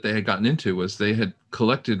trouble that they had gotten into was they had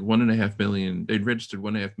collected 1.5 million. They'd registered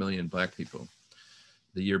 1.5 million black people,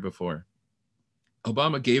 the year before.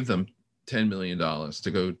 Obama gave them $10 million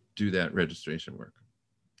to go do that registration work,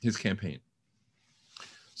 his campaign.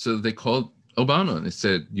 So they called Obama and they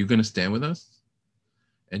said, "You going to stand with us?"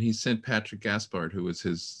 And he sent Patrick Gaspard, who was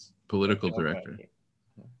his political director,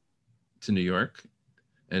 to New York.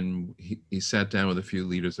 And he sat down with a few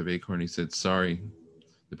leaders of ACORN. He said, "Sorry,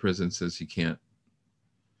 the president says he can't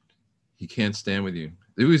stand with you."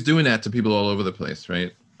 He was doing that to people all over the place,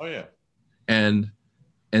 right? Oh, yeah. And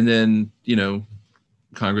then, you know,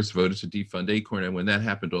 Congress voted to defund ACORN. And when that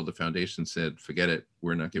happened, all the foundations said, "Forget it.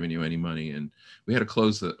 We're not giving you any money." And we had to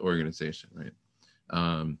close the organization, right?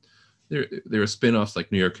 There are spin-offs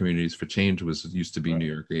like New York Communities for Change used to be New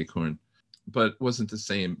York ACORN, but wasn't the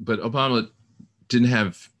same. But Obama didn't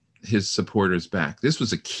have his supporters back. This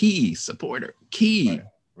was a key supporter,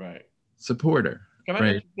 supporter. Can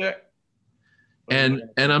I interject? And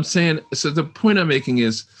I'm saying, so the point I'm making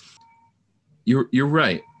is, you're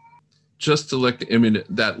right. Just elect. I mean,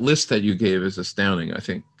 that list that you gave is astounding. I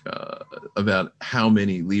think about how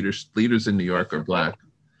many leaders in New York are Black,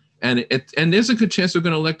 and there's a good chance we're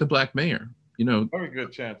going to elect a Black mayor. You know, very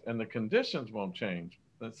good chance, and the conditions won't change.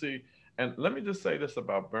 Let's see. And let me just say this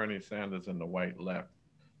about Bernie Sanders and the white left,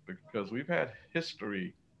 because we've had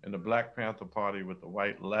history in the Black Panther Party with the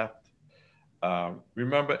white left.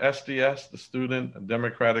 Remember SDS, the Student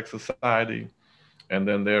Democratic Society, and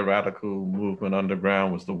then their radical movement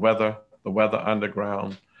underground was the Weather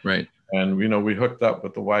Underground. Right. And, you know, we hooked up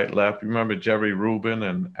with the white left. You remember Jerry Rubin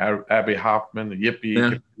and Abby Hoffman, the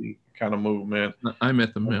yippie kind of movement. I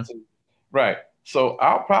met them, yeah. Right. So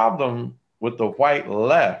our problem with the white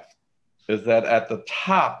left is that at the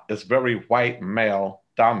top, it's very white male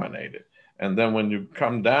dominated. And then when you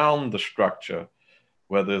come down the structure,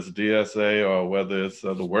 whether it's DSA or whether it's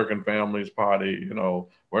the Working Families Party, you know,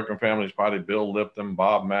 Working Families Party, Bill Lipton,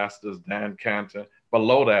 Bob Masters, Dan Cantor,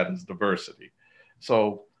 below that is diversity.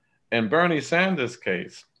 So in Bernie Sanders'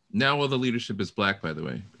 case, now all the leadership is Black, by the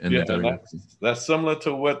way. And yeah, and that's similar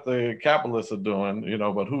to what the capitalists are doing, you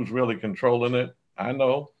know, but who's really controlling it? I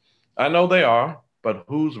know they are, but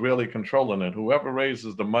who's really controlling it? Whoever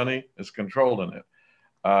raises the money is controlling it.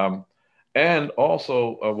 And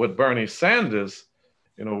also with Bernie Sanders,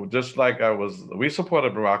 you know, just like we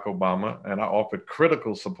supported Barack Obama, and I offered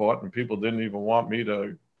critical support, and people didn't even want me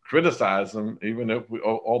to criticize them, even if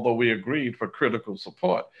although we agreed for critical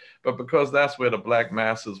support. But because that's where the Black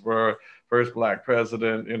masses were, first Black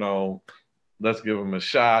president, you know, let's give him a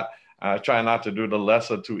shot. I try not to do the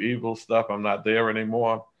lesser two evil stuff. I'm not there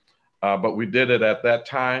anymore. But we did it at that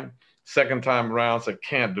time. Second time around, said,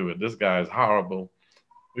 can't do it. This guy is horrible.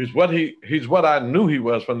 He's what I knew he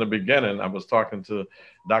was from the beginning. I was talking to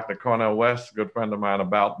Dr. Cornel West, a good friend of mine,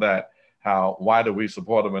 about that. Why did we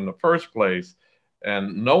support him in the first place?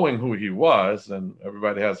 And knowing who he was, and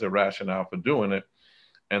everybody has their rationale for doing it.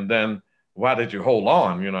 And then why did you hold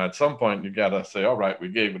on? You know, at some point you got to say, all right, we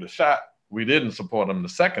gave it a shot. We didn't support him the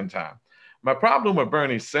second time. My problem with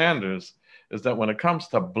Bernie Sanders is that when it comes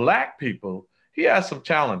to Black people, he has some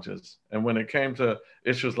challenges. And when it came to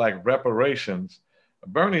issues like reparations,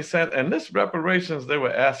 Bernie said, and this reparations they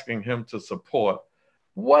were asking him to support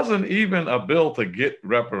wasn't even a bill to get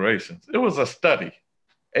reparations. It was a study.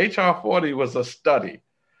 HR 40 was a study.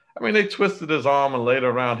 I mean, they twisted his arm and later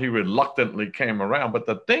around he reluctantly came around. But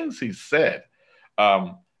the things he said,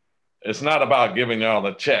 it's not about giving y'all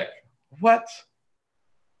a check. What?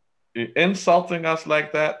 Insulting us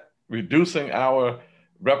like that? Reducing our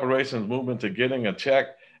reparations movement to getting a check?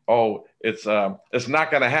 Oh, it's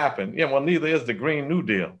not going to happen. Yeah, well, neither is the Green New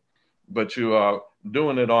Deal, but you are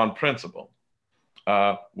doing it on principle.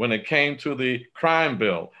 When it came to the crime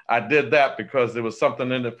bill, I did that because there was something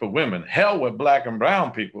in it for women. Hell, what Black and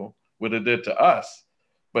brown people would have did to us.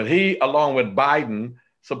 But he, along with Biden,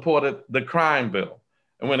 supported the crime bill.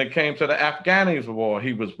 And when it came to the Afghanis war,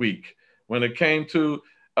 he was weak. When it came to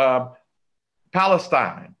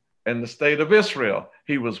Palestine and the state of Israel,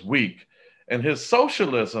 he was weak. And his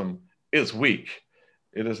socialism is weak.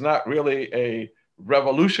 It is not really a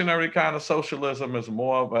revolutionary kind of socialism. It's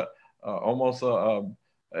more of a almost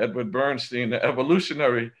Edward Bernstein, the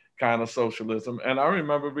evolutionary kind of socialism. And I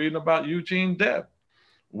remember reading about Eugene Debs.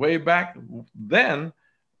 Way back then,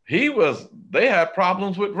 they had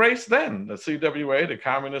problems with race then. The CWA, the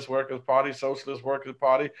Communist Workers' Party, Socialist Workers'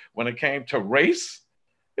 Party, when it came to race,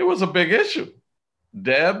 it was a big issue.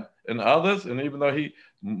 Debs and others, and even though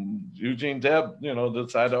Eugene Debs, you know,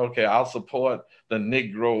 decided, okay, I'll support the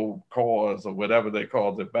Negro cause or whatever they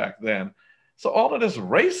called it back then. So all of this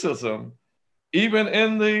racism, even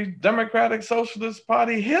in the Democratic Socialist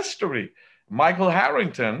Party history, Michael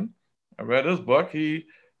Harrington, I read his book, he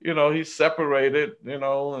he separated,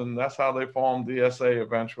 and that's how they formed DSA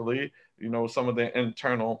eventually, some of their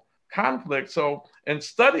internal conflict. So in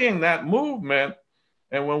studying that movement,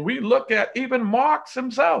 and when we look at even Marx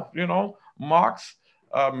himself, Marx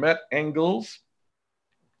met Engels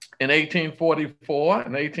in 1844.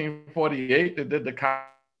 In 1848, they did the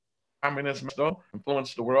Communist Manifesto,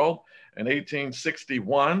 influenced the world. In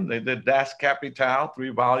 1861, they did Das Kapital, 3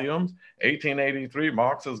 volumes. 1883,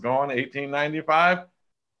 Marx is gone. 1895,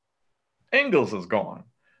 Engels is gone.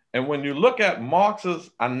 And when you look at Marx's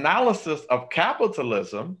analysis of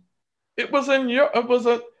capitalism, it was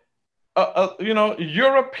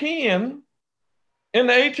European in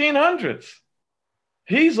the 1800s.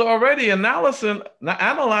 He's already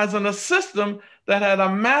analyzing a system that had a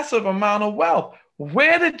massive amount of wealth.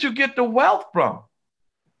 Where did you get the wealth from?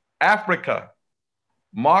 Africa.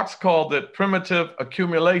 Marx called it primitive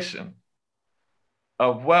accumulation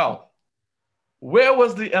of wealth. Where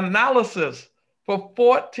was the analysis for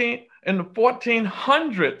in the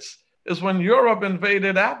 1400s is when Europe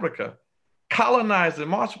invaded Africa, colonized it.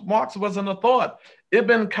 Marx wasn't a thought.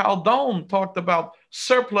 Ibn Khaldun talked about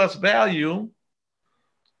surplus value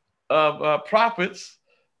of profits,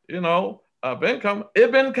 of income.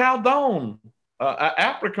 Ibn Khaldun, an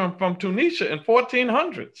African from Tunisia in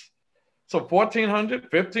 1400s. So 1400,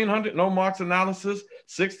 1500, no Marx analysis.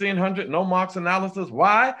 1600, no Marx analysis.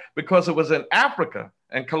 Why? Because it was in Africa,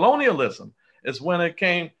 and colonialism is when it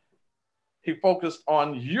came. He focused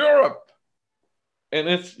on Europe and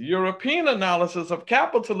its European analysis of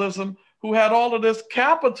capitalism, who had all of this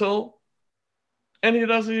capital, and he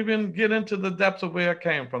doesn't even get into the depths of where it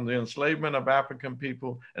came from, the enslavement of African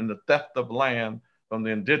people and the theft of land from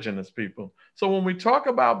the indigenous people. So when we talk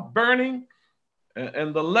about Bernie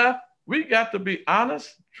and the left, we got to be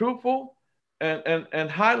honest, truthful, and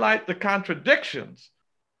highlight the contradictions,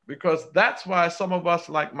 because that's why some of us,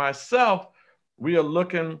 like myself, we are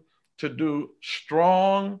looking to do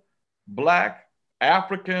strong Black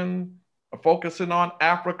African, focusing on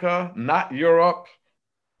Africa, not Europe,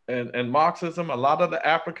 and Marxism. A lot of the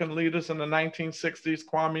African leaders in the 1960s,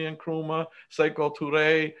 Kwame Nkrumah, Sekou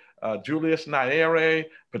Touré, Julius Nyerere,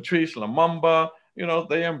 Patrice Lumumba,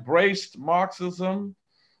 they embraced Marxism,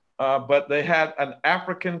 but they had an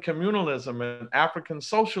African communalism and African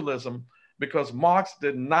socialism, because Marx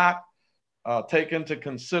did not take into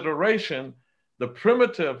consideration the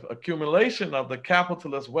primitive accumulation of the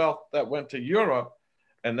capitalist wealth that went to Europe,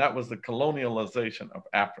 and that was the colonialization of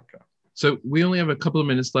Africa. So we only have a couple of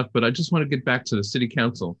minutes left, but I just want to get back to the city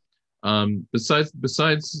council. Besides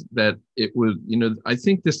that, it would, I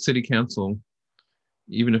think this city council,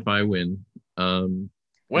 even if I win,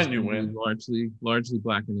 when you win, largely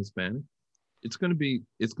Black and Hispanic. It's going to be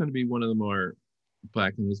one of the more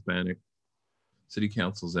Black and Hispanic city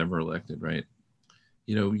councils ever elected, right?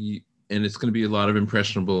 And it's going to be a lot of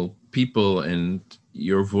impressionable people, and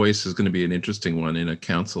your voice is going to be an interesting one in a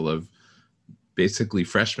council of basically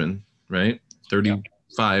freshmen, right?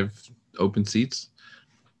 35 open seats.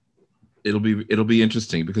 It'll be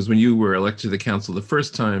interesting, because when you were elected to the council the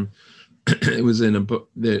first time, it was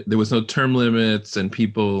there was no term limits, and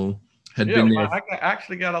people had been there. I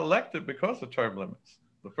actually got elected because of term limits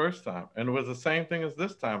the first time, and it was the same thing as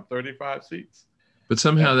this time, 35 seats. But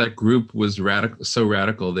somehow that group was so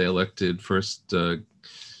radical, they elected first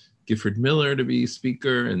Gifford Miller to be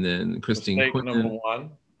speaker, and then Christine Quinn. Number 1.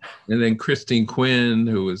 And then Christine Quinn,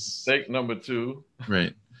 who was stake number 2.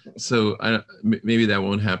 Right. So maybe that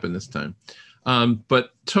won't happen this time.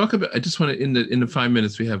 But talk about, I just want to, in the 5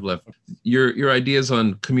 minutes we have left, your ideas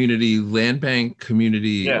on community land bank,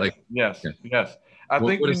 community. Yes. I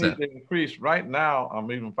think we need to increase. Right now, I'm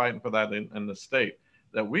even fighting for that in the state,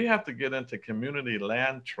 that we have to get into community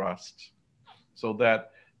land trusts, so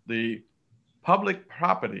that the public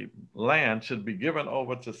property land should be given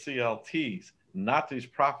over to CLTs, not these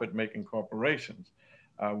profit-making corporations.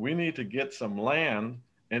 We need to get some land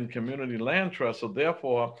in community land trusts. So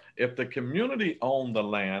therefore, if the community own the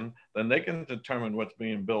land, then they can determine what's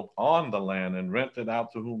being built on the land and rent it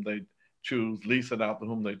out to whom they choose, lease it out to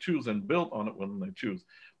whom they choose, and build on it when they choose.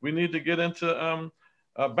 We need to get into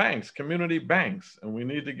banks, community banks, and we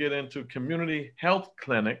need to get into community health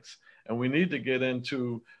clinics, and we need to get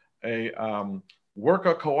into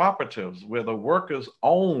worker cooperatives where the workers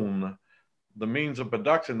own the means of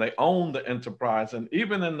production, they own the enterprise. And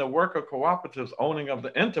even in the worker cooperatives owning of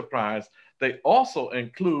the enterprise, they also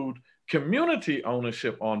include community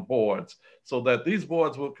ownership on boards, so that these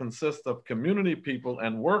boards will consist of community people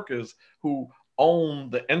and workers who own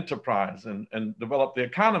the enterprise and develop the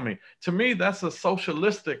economy. To me, that's a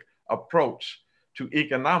socialistic approach to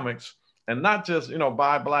economics, and not just,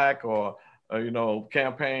 buy Black or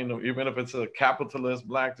campaign, even if it's a capitalist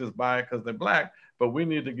black, just buy it because they're black. But we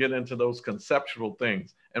need to get into those conceptual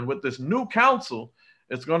things. And with this new council,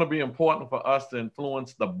 it's going to be important for us to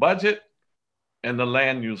influence the budget and the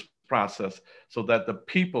land use process so that the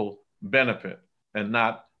people benefit and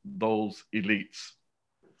not those elites.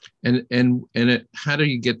 How do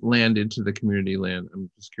you get land into the community land? I'm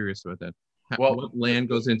just curious about that. What land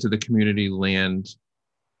goes into the community land?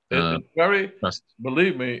 It's very,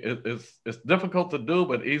 believe me, it's difficult to do,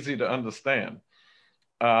 but easy to understand.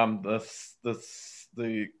 The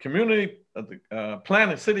community,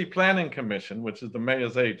 city planning commission, which is the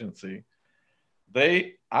mayor's agency,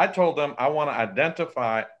 I told them I want to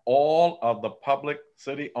identify all of the public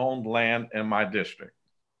city-owned land in my district.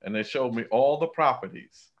 And they showed me all the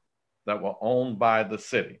properties that were owned by the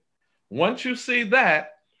city. Once you see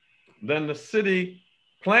that, then the city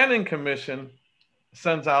planning commission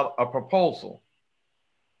sends out a proposal,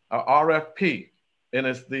 a RFP, and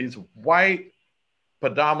it's these white,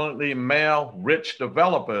 predominantly male, rich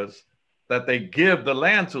developers that they give the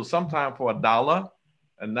land to, sometimes for $1,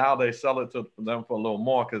 and now they sell it to them for a little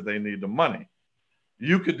more because they need the money.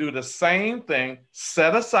 You could do the same thing,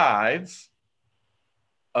 set asides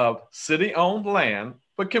of city-owned land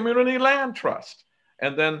for community land trust.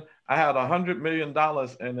 And then I had $100 million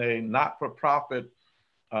in a not-for-profit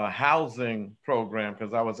housing program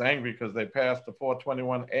because I was angry because they passed the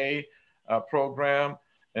 421A program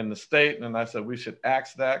in the state. And I said, we should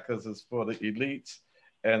axe that because it's for the elites.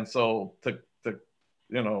 And so to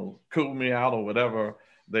cool me out or whatever,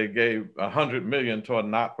 they gave $100 million toward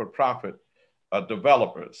not-for-profit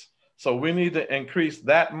developers. So we need to increase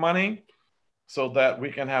that money so that we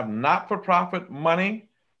can have not-for-profit money,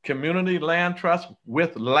 community land trust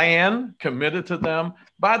with land committed to them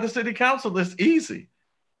by the city council. It's easy.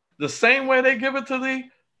 The same way they give it to the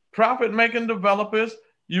profit-making developers,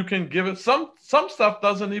 you can give it. Some stuff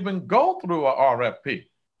doesn't even go through a RFP.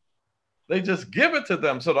 They just give it to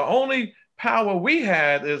them. So the only power we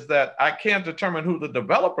had is that I can't determine who the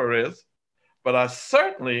developer is, but I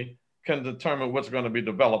certainly can determine what's going to be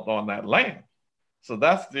developed on that land. So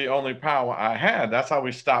that's the only power I had. That's how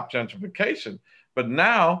we stopped gentrification. But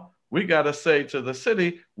now we got to say to the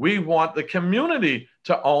city, we want the community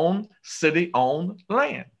to own city-owned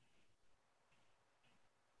land.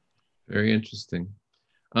 Very interesting.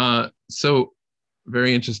 So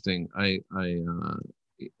very interesting.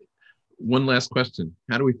 One last question.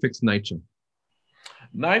 How do we fix NYCHA?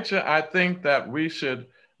 NYCHA, I think that we should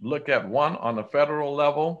look at one on the federal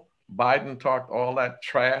level. Biden talked all that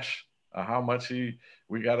trash, how much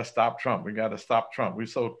we got to stop Trump. We got to stop Trump. We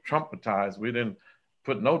so Trumpetized, we didn't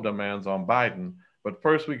put no demands on Biden. But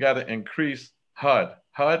first we got to increase HUD.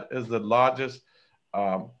 HUD is the largest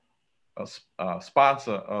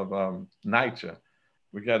sponsor of NYCHA.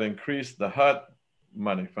 We got to increase the HUD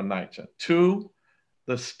money for NYCHA. 2,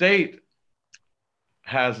 the state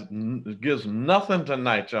gives nothing to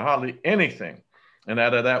NYCHA, hardly anything. And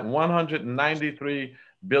out of that $193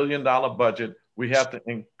 billion budget, we have to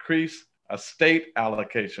increase a state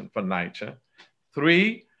allocation for NYCHA.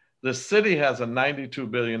 3, the city has a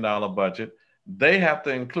 $92 billion budget. They have to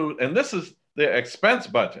include, and this is their expense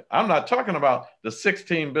budget. I'm not talking about the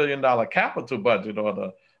 $16 billion capital budget or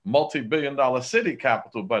the multi-billion dollar city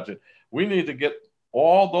capital budget. We need to get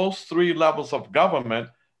all those 3 levels of government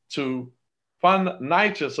to fund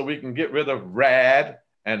NYCHA so we can get rid of RAD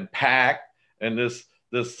and PAC and this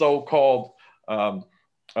so-called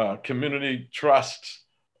community trust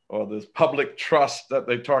or this public trust that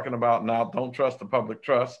they're talking about now. Don't trust the public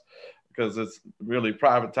trust because it's really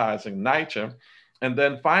privatizing NYCHA. And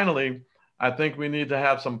then finally, I think we need to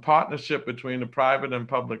have some partnership between the private and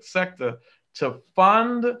public sector to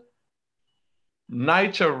fund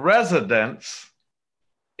NYCHA residents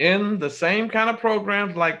in the same kind of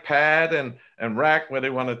programs like PAD and RAC, where they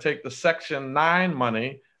want to take the Section 9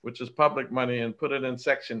 money, which is public money, and put it in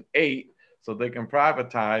Section 8 so they can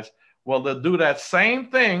privatize. Well, they'll do that same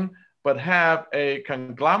thing, but have a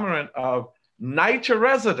conglomerate of NYCHA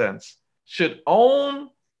residents should own,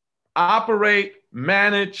 operate,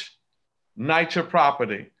 manage NYCHA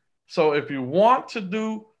property. So if you want to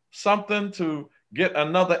do something to get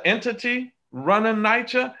another entity running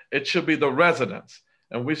NYCHA, it should be the residents.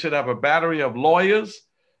 And we should have a battery of lawyers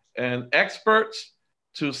and experts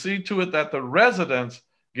to see to it that the residents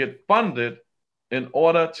get funded in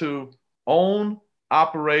order to own,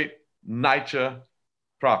 operate NYCHA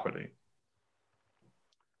property.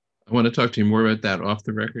 I want to talk to you more about that off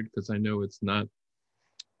the record because I know it's not,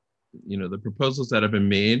 the proposals that have been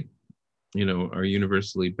made, are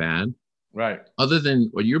universally bad. Right. Other than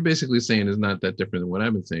what you're basically saying is not that different than what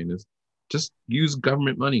I've been saying is just use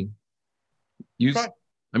government money. use,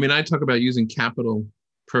 I mean, I talk about using capital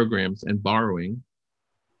programs and borrowing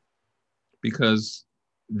because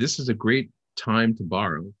this is a great time to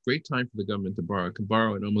borrow, great time for the government to borrow. It can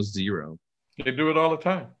borrow at almost zero. They do it all the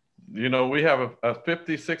time. You know, we have a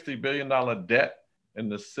 50, $60 billion debt in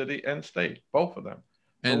the city and state, both of them.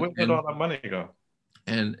 So where did all that money go?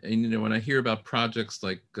 And you know, when I hear about projects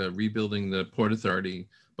like rebuilding the Port Authority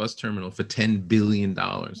bus terminal for $10 billion.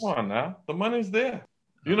 Come on now, the money's there.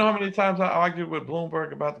 You know how many times I argued with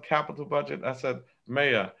Bloomberg about the capital budget? I said,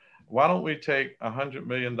 Mayor, why don't we take $100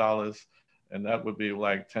 million, and that would be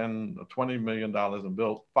like $10 or $20 million, and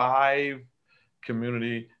build 5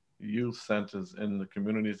 community youth centers in the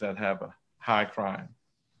communities that have a high crime?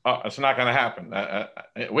 Oh, it's not going to happen.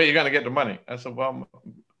 Where are you going to get the money? I said, well,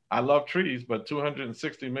 I love trees, but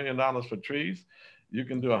 $260 million for trees, you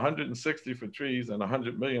can do 160 for trees and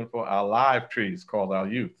 100 million for our live trees called our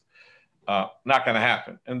youth. Not going to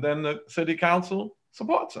happen. And then the city council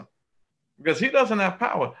supports him because he doesn't have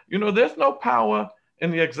power. You know, there's no power in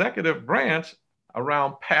the executive branch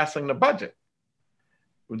around passing the budget.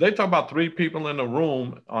 They talk about 3 people in the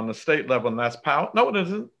room on the state level, and that's power. No, it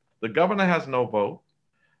isn't. The governor has no vote.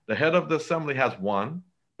 The head of the assembly has 1.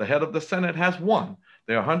 The head of the Senate has 1.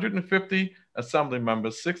 There are 150 assembly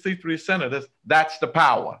members, 63 senators. That's the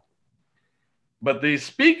power. But these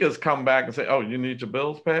speakers come back and say, oh, you need your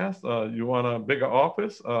bills passed? You want a bigger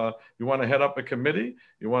office? You want to head up a committee?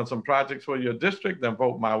 You want some projects for your district? Then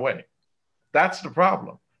vote my way. That's the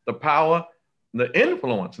problem. The power, the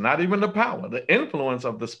influence, not even the power, the influence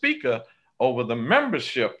of the speaker over the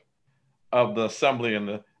membership of the assembly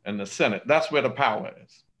and the Senate. That's where the power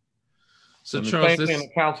is. So Charles, in the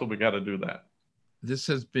council, we got to do that. This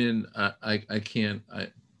has been, I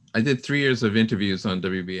did 3 years of interviews on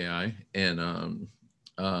WBAI, and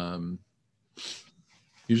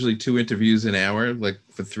usually 2 interviews an hour, like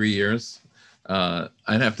for 3 years. I'd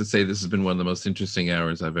have to say this has been one of the most interesting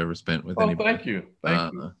hours I've ever spent with anybody. Thank you.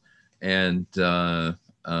 Thank you. And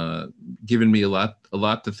given me a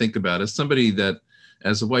lot to think about. As somebody that,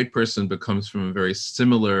 as a white person, becomes from a very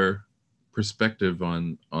similar perspective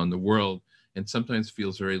on the world, and sometimes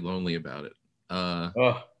feels very lonely about it.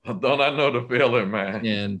 Don't I know the feeling, man?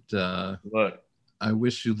 And look, I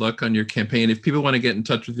wish you luck on your campaign. If people want to get in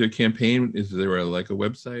touch with your campaign, is there a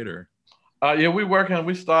website or? Yeah, we're working.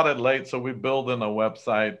 We started late, so we're building a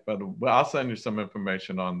website, but I'll send you some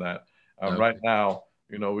information on that. Okay. Right now,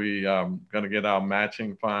 you know, we going to get our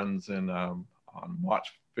matching funds on March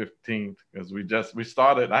 15th because we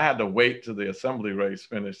started. I had to wait till the assembly race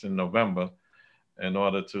finished in November in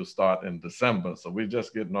order to start in December. So we're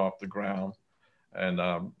just getting off the ground. And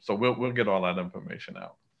so we'll get all that information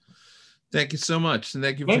out. Thank you so much. And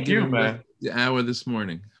thank you for giving me the hour this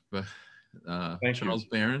morning. But Charles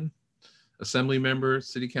Barron, Assembly member,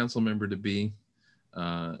 City Council member to be.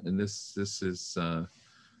 And this is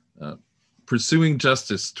Pursuing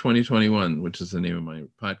Justice 2021, which is the name of my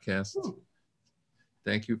podcast. Ooh.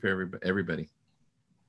 Thank you for everybody.